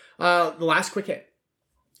 The last quick hit.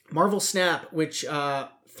 Marvel Snap, which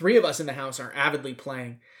 3 of us in the house are avidly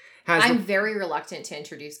playing. I'm very reluctant to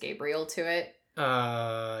introduce Gabriel to it.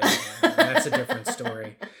 That's a different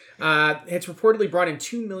story. It's reportedly brought in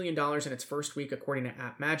 $2 million in its first week, according to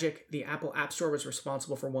App Magic. The Apple App Store was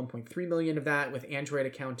responsible for $1.3 million of that, with Android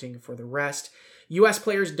accounting for the rest. U.S.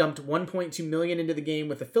 players dumped $1.2 million into the game,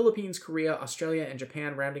 with the Philippines, Korea, Australia, and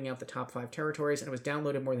Japan rounding out the top 5 territories, and it was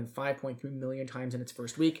downloaded more than 5.3 million times in its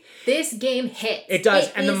first week. This game hits. It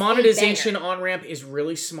does, and the monetization on-ramp is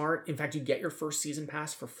really smart. In fact, you get your first season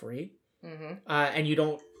pass for free, and you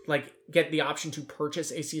don't get the option to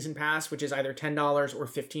purchase a season pass, which is either $10 or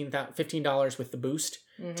 $15 with the boost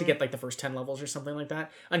to get the first 10 levels or something like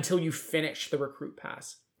that, until you finish the recruit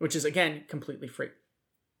pass, which is again completely free.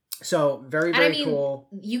 So very, very cool.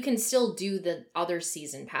 You can still do the other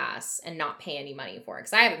season pass and not pay any money for it,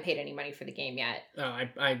 because I haven't paid any money for the game yet. Oh,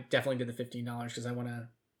 I definitely did the $15 because I want to.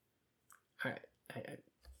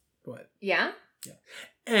 What? Yeah. Yeah.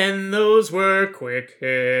 And those were quick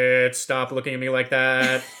hits. Stop looking at me like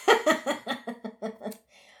that.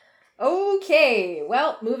 Okay,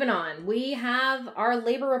 well, moving on. We have our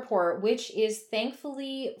labor report, which is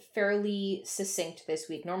thankfully fairly succinct this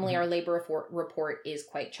week. Normally, our labor report is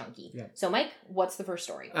quite chunky. Yeah. So, Mike, what's the first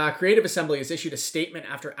story? Creative Assembly has issued a statement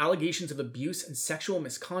after allegations of abuse and sexual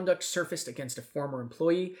misconduct surfaced against a former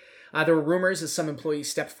employee. There were rumors as some employees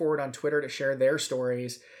stepped forward on Twitter to share their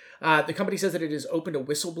stories. The company says that it has opened a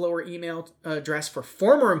whistleblower email address for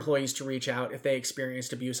former employees to reach out if they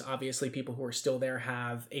experienced abuse. Obviously, people who are still there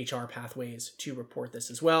have HR pathways to report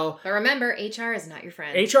this as well. But remember, HR is not your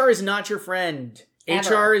friend. HR is not your friend.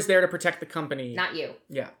 Ever. HR is there to protect the company. Not you.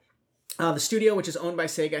 Yeah. The studio, which is owned by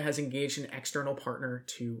Sega, has engaged an external partner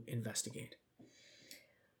to investigate.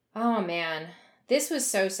 Oh, man. This was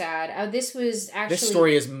so sad. This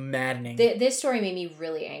story is maddening. This story made me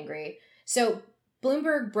really angry. So...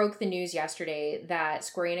 Bloomberg broke the news yesterday that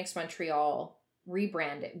Square Enix Montreal, which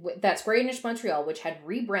had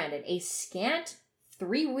rebranded a scant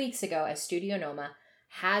 3 weeks ago as Studio Onoma,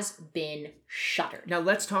 has been shuttered. Now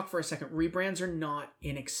let's talk for a second. Rebrands are not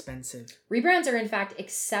inexpensive. Rebrands are in fact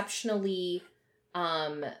exceptionally,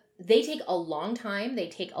 they take a long time, they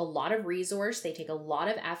take a lot of resource, they take a lot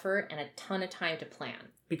of effort and a ton of time to plan.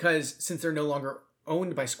 Because since they're no longer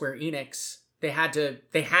owned by Square Enix, They had to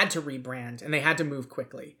rebrand and they had to move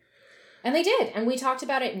quickly. And they did. And we talked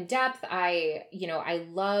about it in depth. I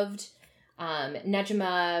loved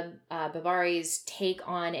Nejma Bavari's take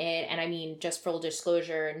on it. And I mean, just full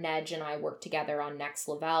disclosure, Nej and I worked together on Next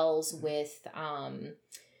Levels with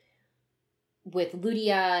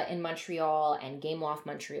Ludia in Montreal and Gameloft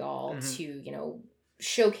Montreal to,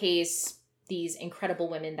 showcase these incredible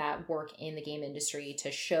women that work in the game industry,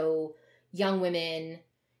 to show young women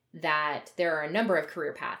that there are a number of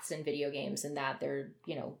career paths in video games and that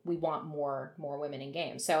we want more women in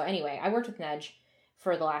games. So anyway, I worked with Nej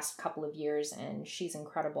for the last couple of years and she's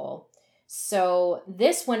incredible. So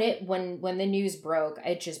this, when the news broke,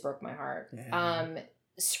 it just broke my heart. Yeah.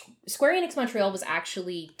 Square Enix Montreal was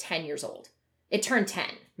actually 10 years old. It turned 10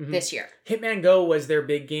 this year. Hitman Go was their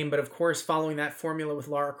big game, but of course, following that formula with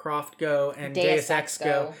Lara Croft Go and Deus Ex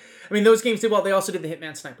Go. I mean, those games did well. They also did the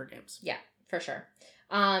Hitman Sniper games. Yeah, for sure.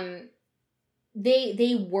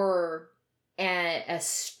 They were a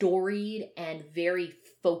storied and very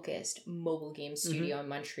focused mobile game studio in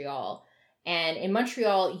Montreal. And in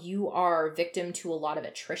Montreal, you are victim to a lot of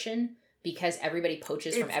attrition because everybody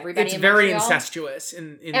poaches from everybody in Montreal. It's very incestuous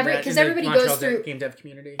because everybody goes through game dev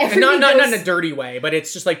community. And not in a dirty way, but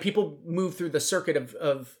it's just people move through the circuit of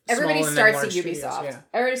everybody small starts and at Ubisoft. Studios, yeah.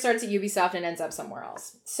 Everybody starts at Ubisoft and ends up somewhere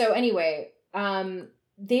else. So anyway,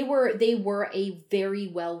 They were a very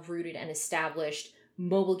well-rooted and established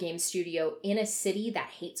mobile game studio in a city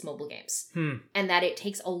that hates mobile games. And that it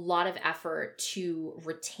takes a lot of effort to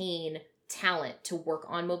retain talent to work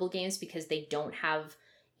on mobile games because they don't have,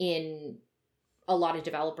 in a lot of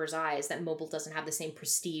developers' eyes, that mobile doesn't have the same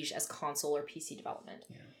prestige as console or PC development.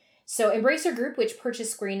 Yeah. So Embracer Group, which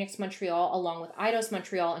purchased Square Enix Montreal along with Eidos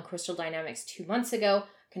Montreal and Crystal Dynamics 2 months ago,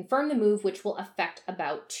 confirmed the move, which will affect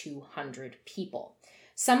about 200 people.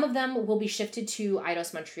 Some of them will be shifted to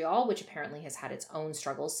Eidos Montreal, which apparently has had its own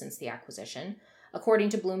struggles since the acquisition. According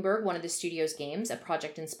to Bloomberg, one of the studio's games, a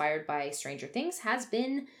project inspired by Stranger Things, has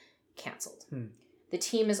been canceled. The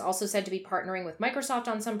team is also said to be partnering with Microsoft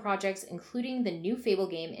on some projects, including the new Fable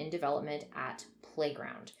game in development at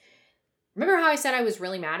Playground. Remember how I said I was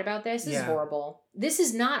really mad about this? This is horrible. This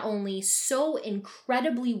is not only so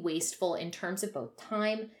incredibly wasteful in terms of both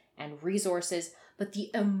time and resources, but the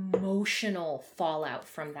emotional fallout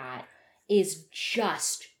from that is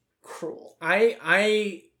just cruel.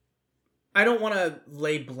 I don't want to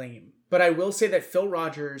lay blame, but I will say that Phil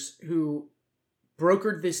Rogers, who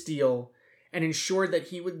brokered this deal and ensured that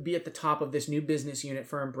he would be at the top of this new business unit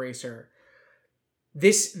for Embracer,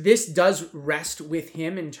 this does rest with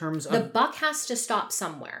him in terms of... The buck has to stop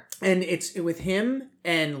somewhere. And it's with him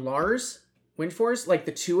and Lars Windforce, like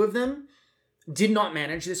the two of them, did not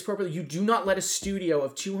manage this properly. You do not let a studio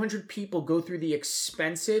of 200 people go through the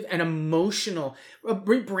expensive and emotional...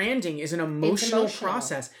 Rebranding is an emotional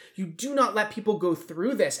process. You do not let people go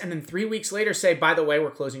through this and then 3 weeks later say, by the way,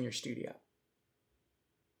 we're closing your studio.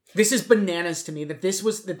 This is bananas to me that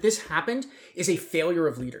this happened is a failure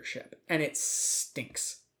of leadership, and it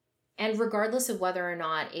stinks. And regardless of whether or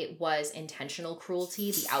not it was intentional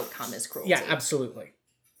cruelty, the outcome is cruelty. Yeah, absolutely.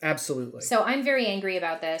 Absolutely. So I'm very angry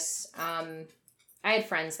about this. I had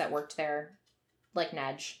friends that worked there, like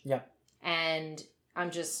Nedge. Yeah. And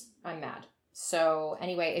I'm mad. So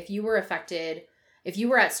anyway, if you were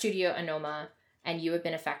at Studio Onoma and you have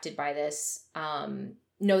been affected by this,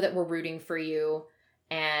 know that we're rooting for you.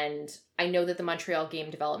 And I know that the Montreal game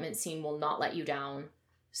development scene will not let you down.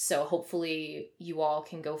 So hopefully you all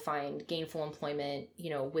can go find gainful employment,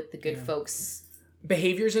 with the good folks.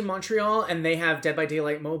 Behaviors in Montreal, and they have Dead by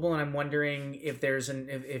Daylight Mobile, and I'm wondering if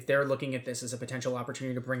if they're looking at this as a potential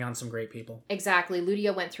opportunity to bring on some great people. Exactly.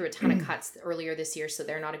 Ludia went through a ton of cuts earlier this year, so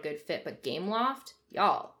they're not a good fit. But Gameloft,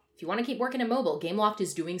 y'all, if you want to keep working in mobile, Gameloft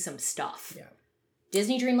is doing some stuff. Yeah.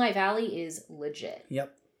 Disney Dreamlight Valley is legit.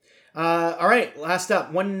 Yep. All right, last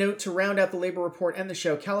up, one note to round out the labor report and the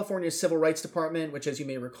show. California's Civil Rights Department, which as you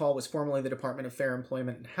may recall was formerly the Department of Fair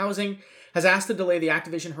Employment and Housing, has asked to delay the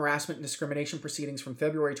Activision harassment and discrimination proceedings from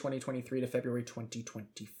February 2023 to February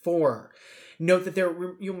 2024. Note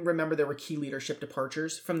that you'll remember there were key leadership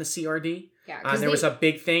departures from the CRD. Yeah, there was a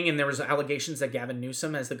big thing, and there was allegations that Gavin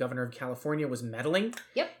Newsom, as the governor of California, was meddling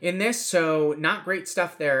in this. So not great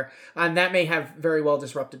stuff there. And that may have very well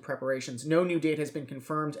disrupted preparations. No new date has been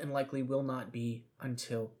confirmed and likely will not be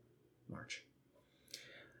until March.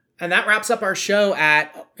 And that wraps up our show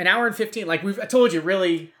at an hour and 15. Like I told you,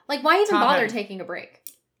 really. Like, why even bother taking a break?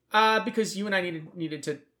 Because you and I needed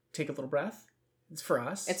to take a little breath. It's for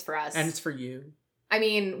us. It's for us. And it's for you. I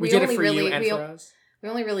mean, we did it for you and for us. We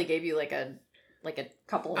only really gave you like a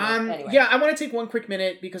couple. Anyway. Yeah, I want to take one quick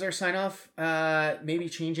minute because our sign off may be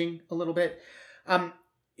changing a little bit.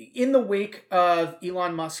 In the wake of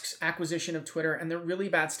Elon Musk's acquisition of Twitter and the really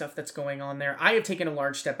bad stuff that's going on there, I have taken a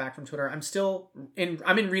large step back from Twitter.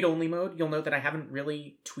 I'm in read-only mode. You'll note that I haven't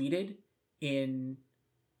really tweeted in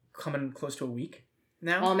coming close to a week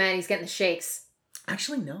now. Oh man, he's getting the shakes.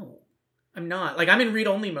 Actually, no. I'm not. I'm in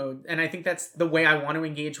read-only mode, and I think that's the way I want to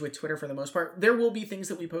engage with Twitter for the most part. There will be things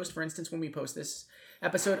that we post. For instance, when we post this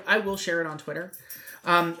episode, I will share it on Twitter.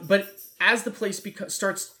 But as the place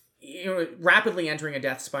starts rapidly entering a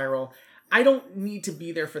death spiral, I don't need to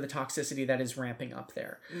be there for the toxicity that is ramping up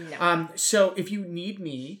there. No. So if you need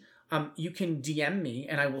me, you can DM me,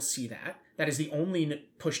 and I will see that. That is the only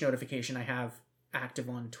push notification I have active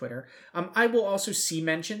on Twitter. I will also see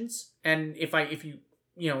mentions, and if I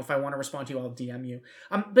want to respond to you, I'll DM you.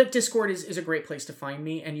 But Discord is a great place to find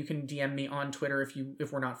me, and you can DM me on Twitter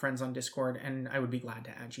if we're not friends on Discord, and I would be glad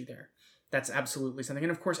to add you there. That's absolutely something.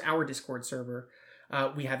 And of course, our Discord server,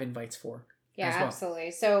 we have invites for. Yeah, as well.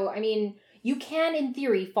 Absolutely. So, I mean, you can, in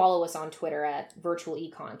theory, follow us on Twitter at Virtual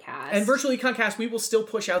Econcast. And Virtual Econcast, we will still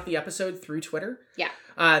push out the episode through Twitter. Yeah.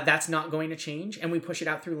 That's not going to change, and we push it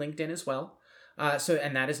out through LinkedIn as well.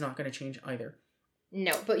 And that is not going to change either.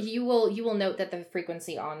 No, but you will note that the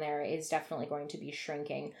frequency on there is definitely going to be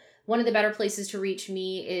shrinking. One of the better places to reach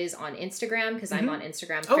me is on Instagram, because I'm on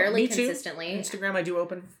Instagram fairly consistently. Instagram I do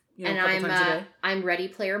open a couple times a day. I'm Ready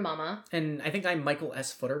Player Mama. And I think I'm Michael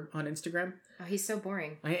S. Footer on Instagram. Oh, he's so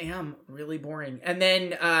boring. I am really boring. And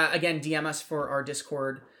then, again, DM us for our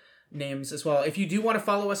Discord names as well. If you do want to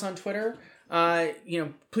follow us on Twitter,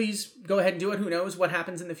 please go ahead and do it. Who knows what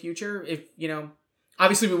happens in the future? If,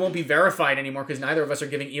 obviously we won't be verified anymore because neither of us are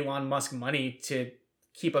giving Elon Musk money to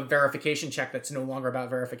keep a verification check that's no longer about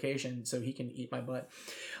verification, so he can eat my butt.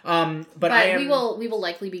 But we will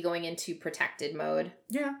likely be going into protected mode.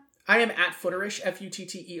 Yeah. I am at Futterish,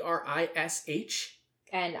 Futterish.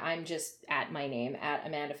 And I'm just at my name, at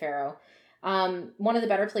Amanda Farrow. One of the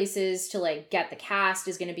better places to get the cast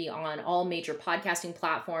is going to be on all major podcasting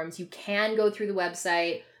platforms. You can go through the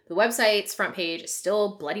website. The website's front page is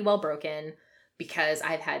still bloody well broken because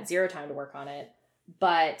I've had zero time to work on it.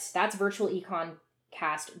 But that's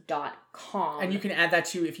virtualeconcast.com. And you can add that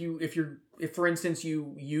to if for instance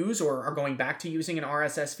you use or are going back to using an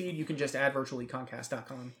RSS feed, you can just add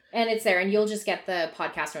virtualeconcast.com. And it's there, and you'll just get the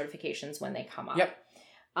podcast notifications when they come up. Yep.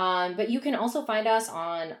 But you can also find us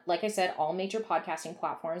on, like I said, all major podcasting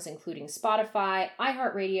platforms, including Spotify,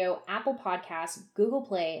 iHeartRadio, Apple Podcasts, Google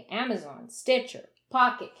Play, Amazon, Stitcher,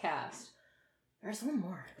 Pocket Cast. There's one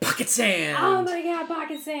more. Pocket Sand! Oh my god,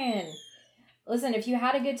 Pocket Sand! Listen, if you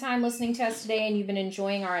had a good time listening to us today and you've been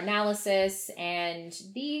enjoying our analysis and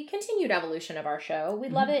the continued evolution of our show,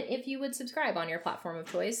 we'd love it if you would subscribe on your platform of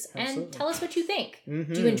choice and tell us what you think.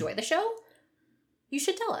 Mm-hmm. Do you enjoy the show? You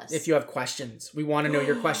should tell us. If you have questions. We want to know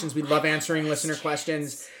your questions. We love answering listener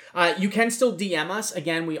questions. You can still DM us.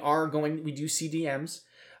 Again, we do see DMs.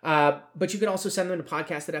 But you can also send them to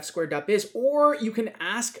podcast@fsquared.biz, or you can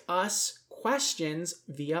ask us questions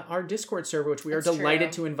via our Discord server, which we are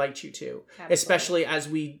delighted to invite you to. Absolutely. Especially as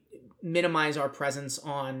we minimize our presence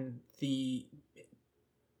on the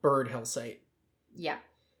Bird Hell site. Yeah.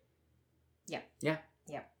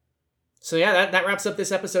 So yeah, that wraps up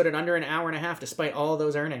this episode in under an hour and a half, despite all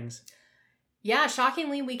those earnings. Yeah,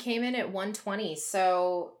 shockingly, we came in at 120.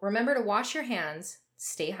 So remember to wash your hands,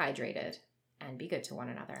 stay hydrated, and be good to one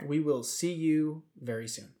another. We will see you very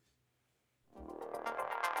soon.